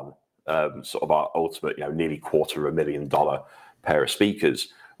Muon, sort of our ultimate, nearly $250,000 pair of speakers,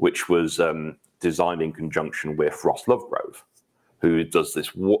 which was designed in conjunction with Ross Lovegrove, who does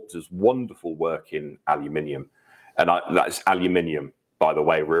wonderful work in aluminium. And that's aluminium, by the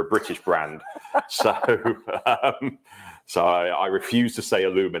way. We're a British brand, so I refuse to say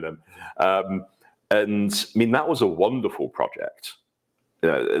aluminum. And I mean, that was a wonderful project,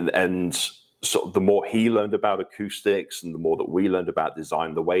 and sort of the more he learned about acoustics and the more that we learned about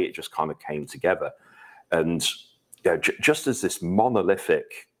design, the way it just kind of came together. And just as this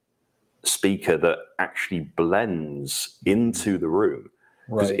monolithic speaker that actually blends into the room,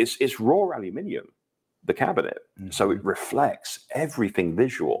 because it's raw aluminium, the cabinet, so it reflects everything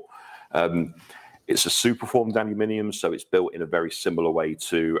visual. It's a superformed aluminium, so it's built in a very similar way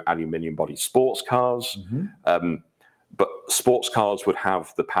to aluminium bodied sports cars. But sports cars would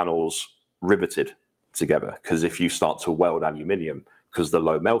have the panels riveted together, because if you start to weld aluminium, because the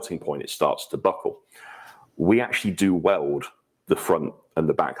low melting point, it starts to buckle. We actually do weld the front and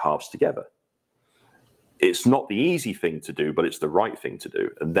the back halves together. It's not the easy thing to do, but it's the right thing to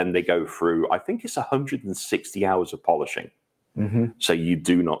do. And then they go through, I think it's 160 hours of polishing So you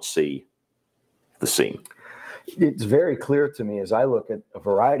do not see the seam. It's very clear to me as I look at a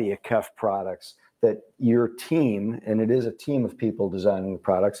variety of KEF products that your team, and it is a team of people designing the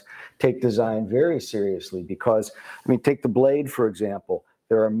products, take design very seriously because, I mean, take the Blade, for example.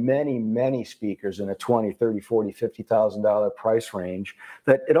 There are many, many speakers in a $20, $30, $40, $50,000 price range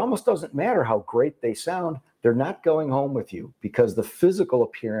that it almost doesn't matter how great they sound. They're not going home with you because the physical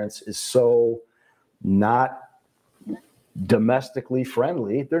appearance is so not domestically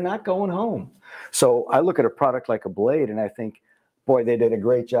friendly. They're not going home. So I look at a product like a Blade and I think, boy, they did a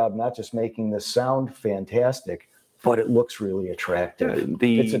great job not just making the sound fantastic, but it looks really attractive.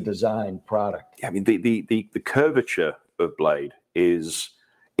 It's a design product. Yeah, I mean, the curvature of Blade is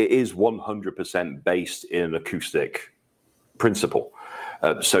 100% based in an acoustic principle.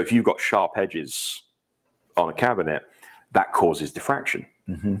 So if you've got sharp edges on a cabinet, that causes diffraction.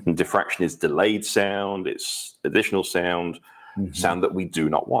 And diffraction is delayed sound, it's additional sound, sound that we do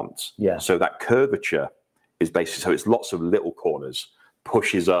not want. Yeah. So that curvature is basically, so it's lots of little corners,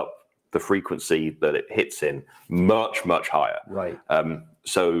 pushes up the frequency that it hits in much, much higher. Right.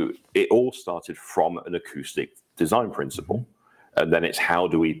 So it all started from an acoustic design principle. And then it's how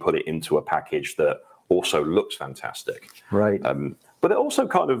do we put it into a package that also looks fantastic. Right. But it also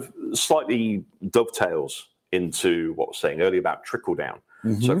kind of slightly dovetails into what I was saying earlier about trickle down.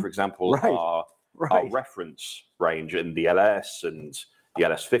 So, for example, our reference range in the LS and the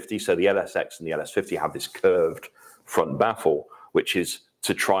LS50, so the LSX and the LS50 have this curved front baffle, which is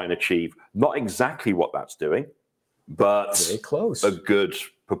to try and achieve not exactly what that's doing, but very close, a good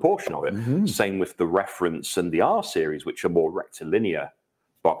proportion of it. Same with the reference and the R series, which are more rectilinear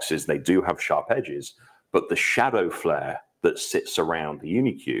boxes. They do have sharp edges, but the shadow flare that sits around the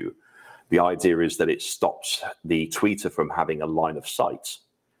UniQ, the idea is that it stops the tweeter from having a line of sight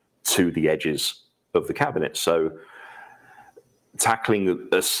to the edges of the cabinet. So tackling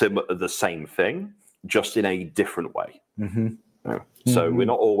the same thing, just in a different way. So we're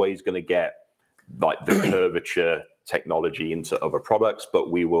not always going to get like the curvature technology into other products,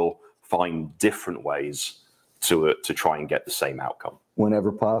 but we will find different ways to try and get the same outcome.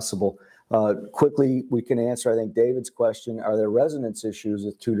 Whenever possible. Quickly, we can answer, I think, David's question. Are there resonance issues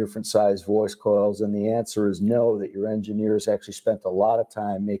with two different size voice coils? And the answer is no, that your engineers actually spent a lot of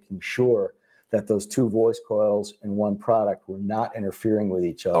time making sure that those two voice coils in one product were not interfering with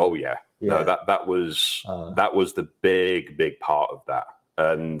each other. Oh, yeah. No, that was the big part of that.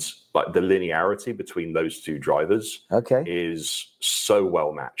 And like the linearity between those two drivers is so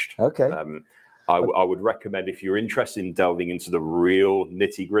well matched. I would recommend, if you're interested in delving into the real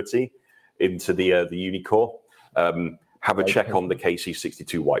nitty gritty, into the Unicore, have a check on the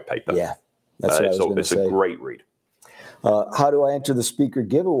KC62 white paper. Yeah, that's what I was going to say. It's a great read. How do I enter the speaker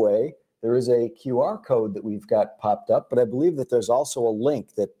giveaway? There is a QR code that we've got popped up, but I believe that there's also a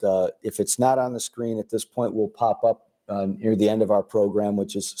link that if it's not on the screen at this point, will pop up near the end of our program,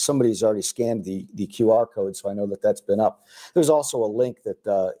 which is somebody's already scanned the QR code, so I know that that's been up. There's also a link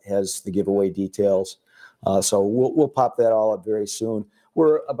that has the giveaway details, so we'll pop that all up very soon.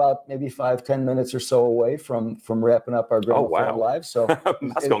 We're about maybe 5-10 minutes or so away from wrapping up our Gramophone Live. So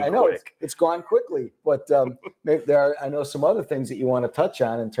that's gone I know quick. It's gone quickly, but maybe there are, I know, some other things that you want to touch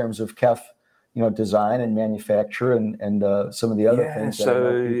on in terms of KEF, design and manufacture and some of the other things.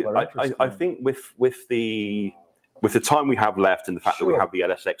 So I think with the time we have left and the fact that we have the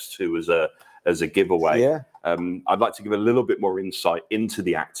LSX2 as a giveaway, I'd like to give a little bit more insight into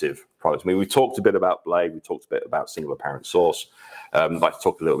the active products. I mean, we talked a bit about Blade, we talked a bit about single apparent source. I'd like to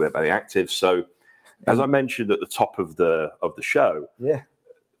talk a little bit about the active. So, as I mentioned at the top of the show,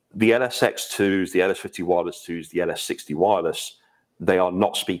 the LSX2s, the LS50 wireless 2s, the LS60 wireless, they are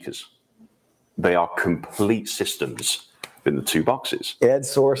not speakers. They are complete systems in the two boxes. Add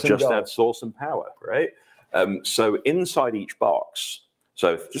source and just go. Add source and power, right? So inside each box,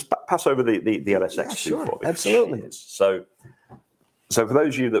 so just pass over the LSX2 for me. Absolutely. So for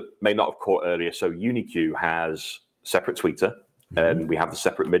those of you that may not have caught earlier, so UniQ has separate tweeter, and we have the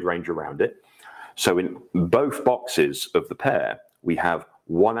separate mid-range around it. So in both boxes of the pair, we have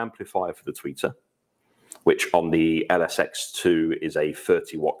one amplifier for the tweeter, which on the LSX2 is a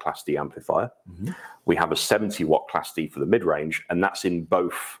 30-watt Class D amplifier. We have a 70-watt Class D for the mid-range, and that's in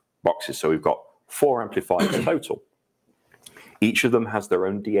both boxes. So we've got 4 amplifiers total. Each of them has their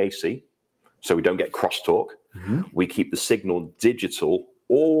own DAC, so we don't get crosstalk. We keep the signal digital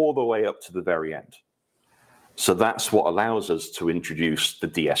all the way up to the very end. So that's what allows us to introduce the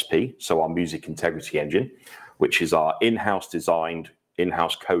DSP, so our music integrity engine, which is our in-house designed,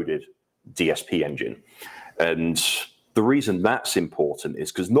 in-house coded DSP engine. And the reason that's important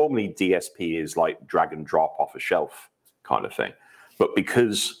is because normally DSP is like drag and drop off a shelf kind of thing. But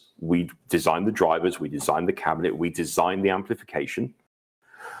because we designed the drivers, we designed the cabinet, we designed the amplification,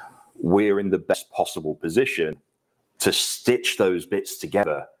 we're in the best possible position to stitch those bits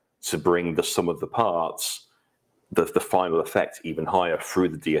together to bring the sum of the parts, the final effect even higher through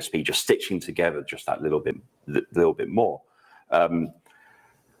the DSP, just stitching together just that little bit more.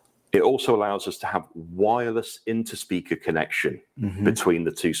 It also allows us to have wireless inter-speaker connection between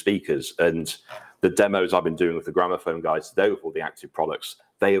the two speakers. And the demos I've been doing with the Gramophone guys today with all the active products,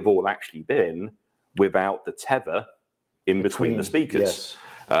 they have all actually been without the tether in between the speakers.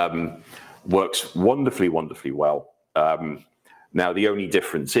 Yes. Works wonderfully, wonderfully well. Now, the only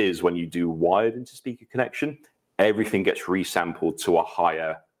difference is when you do wired inter-speaker connection, everything gets resampled to a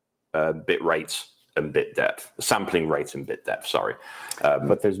higher bit rate and bit depth, sampling rate and bit depth, sorry.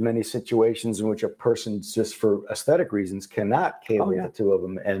 But there's many situations in which a person, just for aesthetic reasons, cannot cable the two of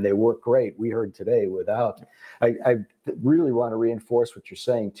them, and they work great. We heard today without. I really want to reinforce what you're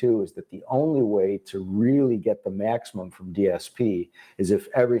saying too, is that the only way to really get the maximum from DSP is if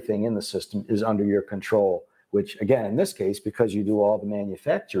everything in the system is under your control, which again, in this case, because you do all the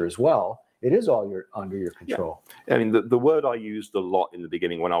manufacture as well, it is all under your control. Yeah. I mean, the word I used a lot in the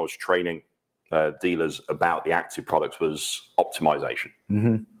beginning when I was training dealers about the active products was optimization.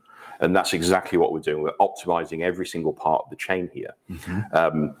 And that's exactly what we're doing. We're optimizing every single part of the chain here.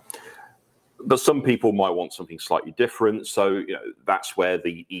 But some people might want something slightly different. So that's where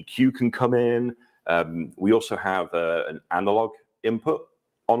the EQ can come in. We also have an analog input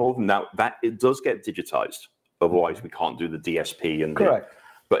on all of them. Now, that it does get digitized. Otherwise, we can't do the DSP. And correct.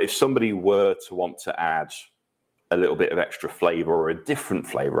 But if somebody were to want to add a little bit of extra flavor, or a different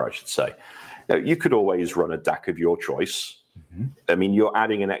flavor, I should say, you could always run a DAC of your choice. I mean, you're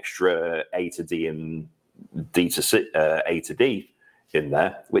adding an extra A to D and D to C, A to D in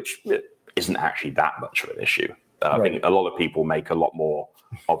there, which isn't actually that much of an issue. I think a lot of people make a lot more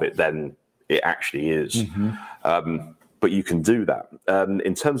of it than it actually is. But you can do that.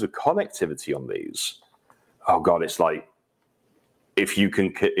 In terms of connectivity on these, oh God, it's like, if you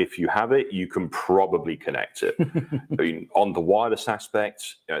have it, you can probably connect it. I mean, on the wireless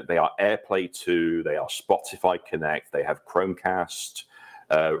aspect, they are AirPlay 2, they are Spotify Connect, they have Chromecast,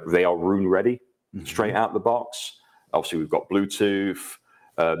 they are Roon ready straight out the box. Obviously, we've got Bluetooth,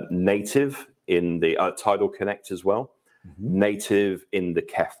 native in the Tidal Connect as well, native in the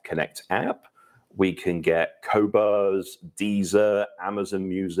KEF Connect app. We can get Qobuz, Deezer, Amazon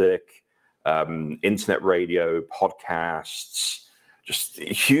Music, internet radio, podcasts, just a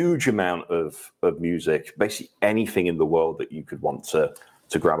huge amount of music, basically anything in the world that you could want to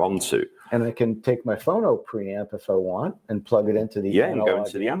grab onto. And I can take my phono preamp if I want and plug it into the analog. And go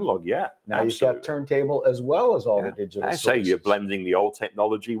into the analog, Now absolutely. You've got turntable as well as all the digital I say you're blending the old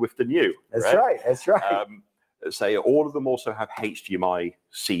technology with the new. That's right. That's right. Say all of them also have HDMI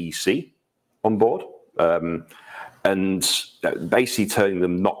CEC on board. And basically turning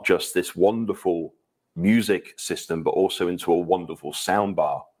them not just this wonderful music system, but also into a wonderful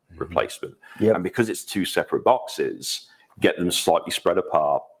soundbar replacement. And because it's two separate boxes, get them slightly spread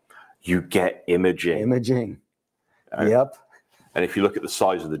apart, you get imaging. And if you look at the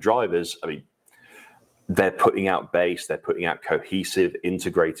size of the drivers, I mean, they're putting out bass, they're putting out cohesive,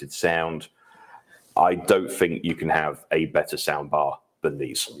 integrated sound. I don't think you can have a better soundbar than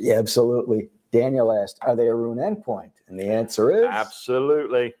these. Yeah, absolutely. Daniel asked, are they a Roon endpoint? And the answer is...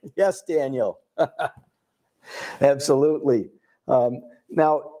 absolutely. Yes, Daniel. Absolutely.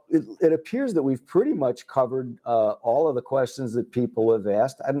 Now, it appears that we've pretty much covered all of the questions that people have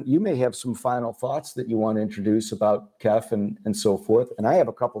asked. You may have some final thoughts that you want to introduce about KEF and so forth. And I have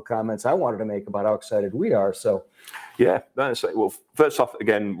a couple comments I wanted to make about how excited we are. So, yeah. Well, first off,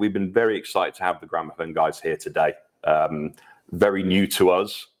 again, we've been very excited to have the Gramophone guys here today. Very new to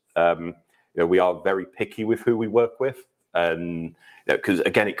us. We are very picky with who we work with. And because,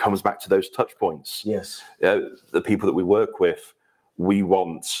 again, it comes back to those touch points. Yes. The people that we work with, we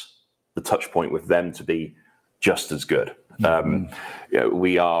want the touch point with them to be just as good.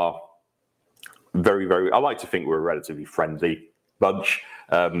 We are very, very, I like to think we're a relatively friendly bunch.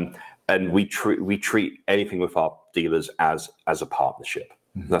 And we treat anything with our dealers as a partnership.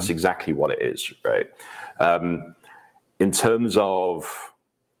 That's exactly what it is, right? In terms of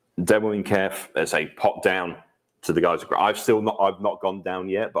demoing KEF, let's say pop down to the guys. I've not gone down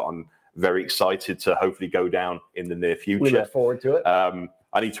yet, but I'm very excited to hopefully go down in the near future. We look forward to it.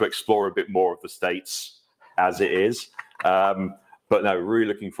 I need to explore a bit more of the States as it is. But no, really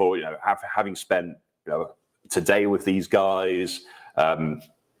looking forward, having spent today with these guys,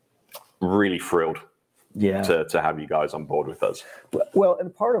 really thrilled to have you guys on board with us. Well,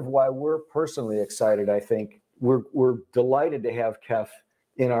 and part of why we're personally excited, I think, we're delighted to have KEF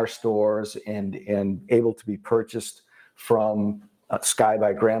in our stores and able to be purchased from Sky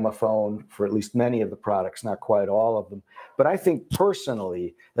by Gramophone for at least many of the products, not quite all of them. But I think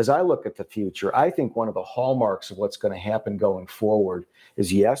personally, as I look at the future, I think one of the hallmarks of what's going to happen going forward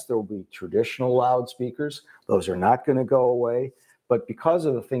is, yes, there will be traditional loudspeakers. Those are not going to go away. But because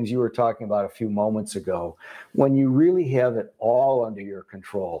of the things you were talking about a few moments ago, when you really have it all under your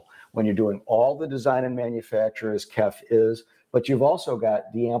control, when you're doing all the design and manufacture as KEF is, but you've also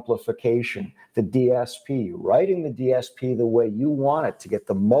got the amplification, the DSP, writing the DSP the way you want it to get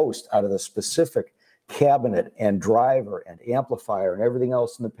the most out of the specific cabinet and driver and amplifier and everything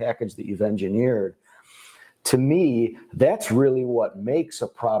else in the package that you've engineered. To me, that's really what makes a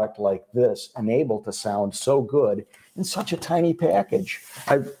product like this able to sound so good in such a tiny package.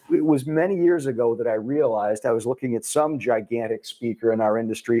 It was many years ago that I realized I was looking at some gigantic speaker in our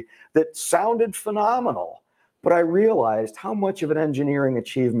industry that sounded phenomenal. But I realized how much of an engineering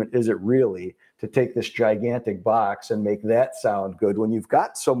achievement is it really to take this gigantic box and make that sound good when you've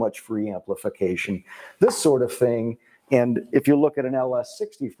got so much free amplification, this sort of thing. And if you look at an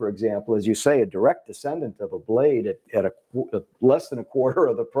LS60, for example, as you say, a direct descendant of a Blade at less than a quarter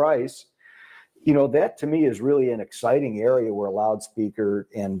of the price, you know, that to me is really an exciting area where loudspeaker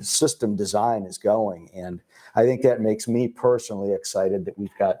and system design is going. And I think that makes me personally excited that we've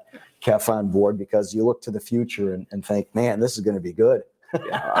got KEF on board, because you look to the future and think, man, this is going to be good.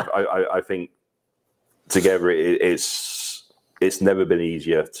 Yeah, I think together it's never been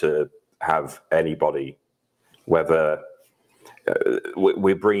easier to have anybody, whether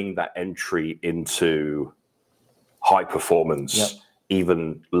we're bringing that entry into high performance, yep,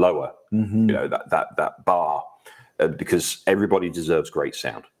 even lower, you know, that bar, because everybody deserves great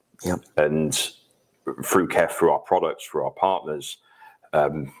sound. Yep. And through KEF, through our products, through our partners,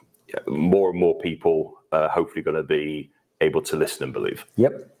 more and more people are hopefully going to be able to listen and believe.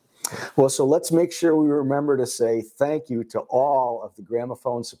 Yep. Well, so let's make sure we remember to say thank you to all of the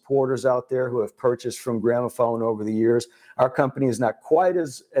Gramophone supporters out there who have purchased from Gramophone over the years. Our company is not quite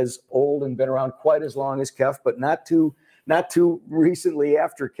as old and been around quite as long as KEF, but not too recently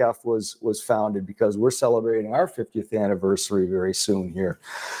after KEF was founded, because we're celebrating our 50th anniversary very soon here.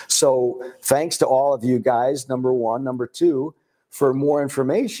 So thanks to all of you guys, number one. Number two, for more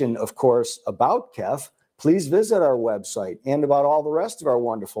information, of course, about KEF, please visit our website and about all the rest of our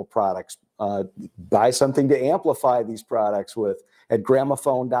wonderful products. Buy something to amplify these products with at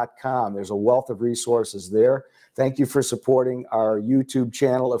gramophone.com. There's a wealth of resources there. Thank you for supporting our YouTube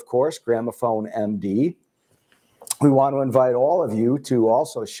channel, of course, Gramophone MD. We want to invite all of you to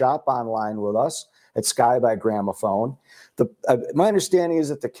also shop online with us at Sky by Gramophone. My understanding is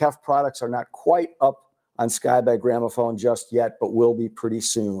that the KEF products are not quite up on Sky by Gramophone just yet, but will be pretty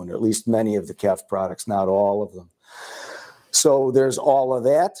soon, or at least many of the KEF products, not all of them. So there's all of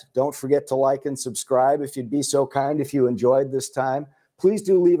that. Don't forget to like and subscribe if you'd be so kind. If you enjoyed this time, please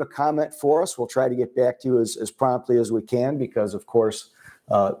do leave a comment for us. We'll try to get back to you as promptly as we can, because, of course,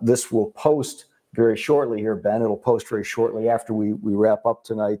 this will post very shortly here, Ben. It'll post very shortly after we wrap up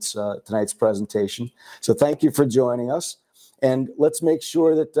tonight's presentation. So thank you for joining us. And let's make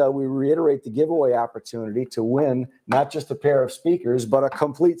sure that we reiterate the giveaway opportunity to win not just a pair of speakers, but a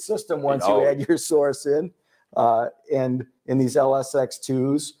complete system once you add your source in. And in these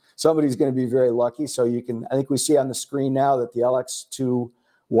LSX2s, somebody's going to be very lucky. So you can, I think we see on the screen now that the LX2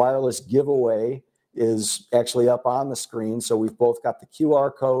 wireless giveaway is actually up on the screen. So we've both got the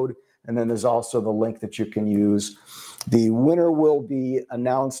QR code, and then there's also the link that you can use. The winner will be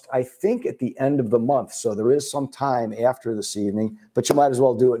announced, I think, at the end of the month. So there is some time after this evening, but you might as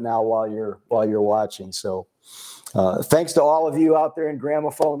well do it now while you're watching. So thanks to all of you out there in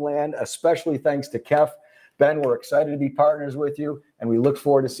Gramophone land, especially thanks to KEF. Ben, we're excited to be partners with you, and we look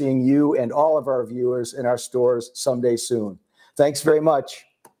forward to seeing you and all of our viewers in our stores someday soon. Thanks very much.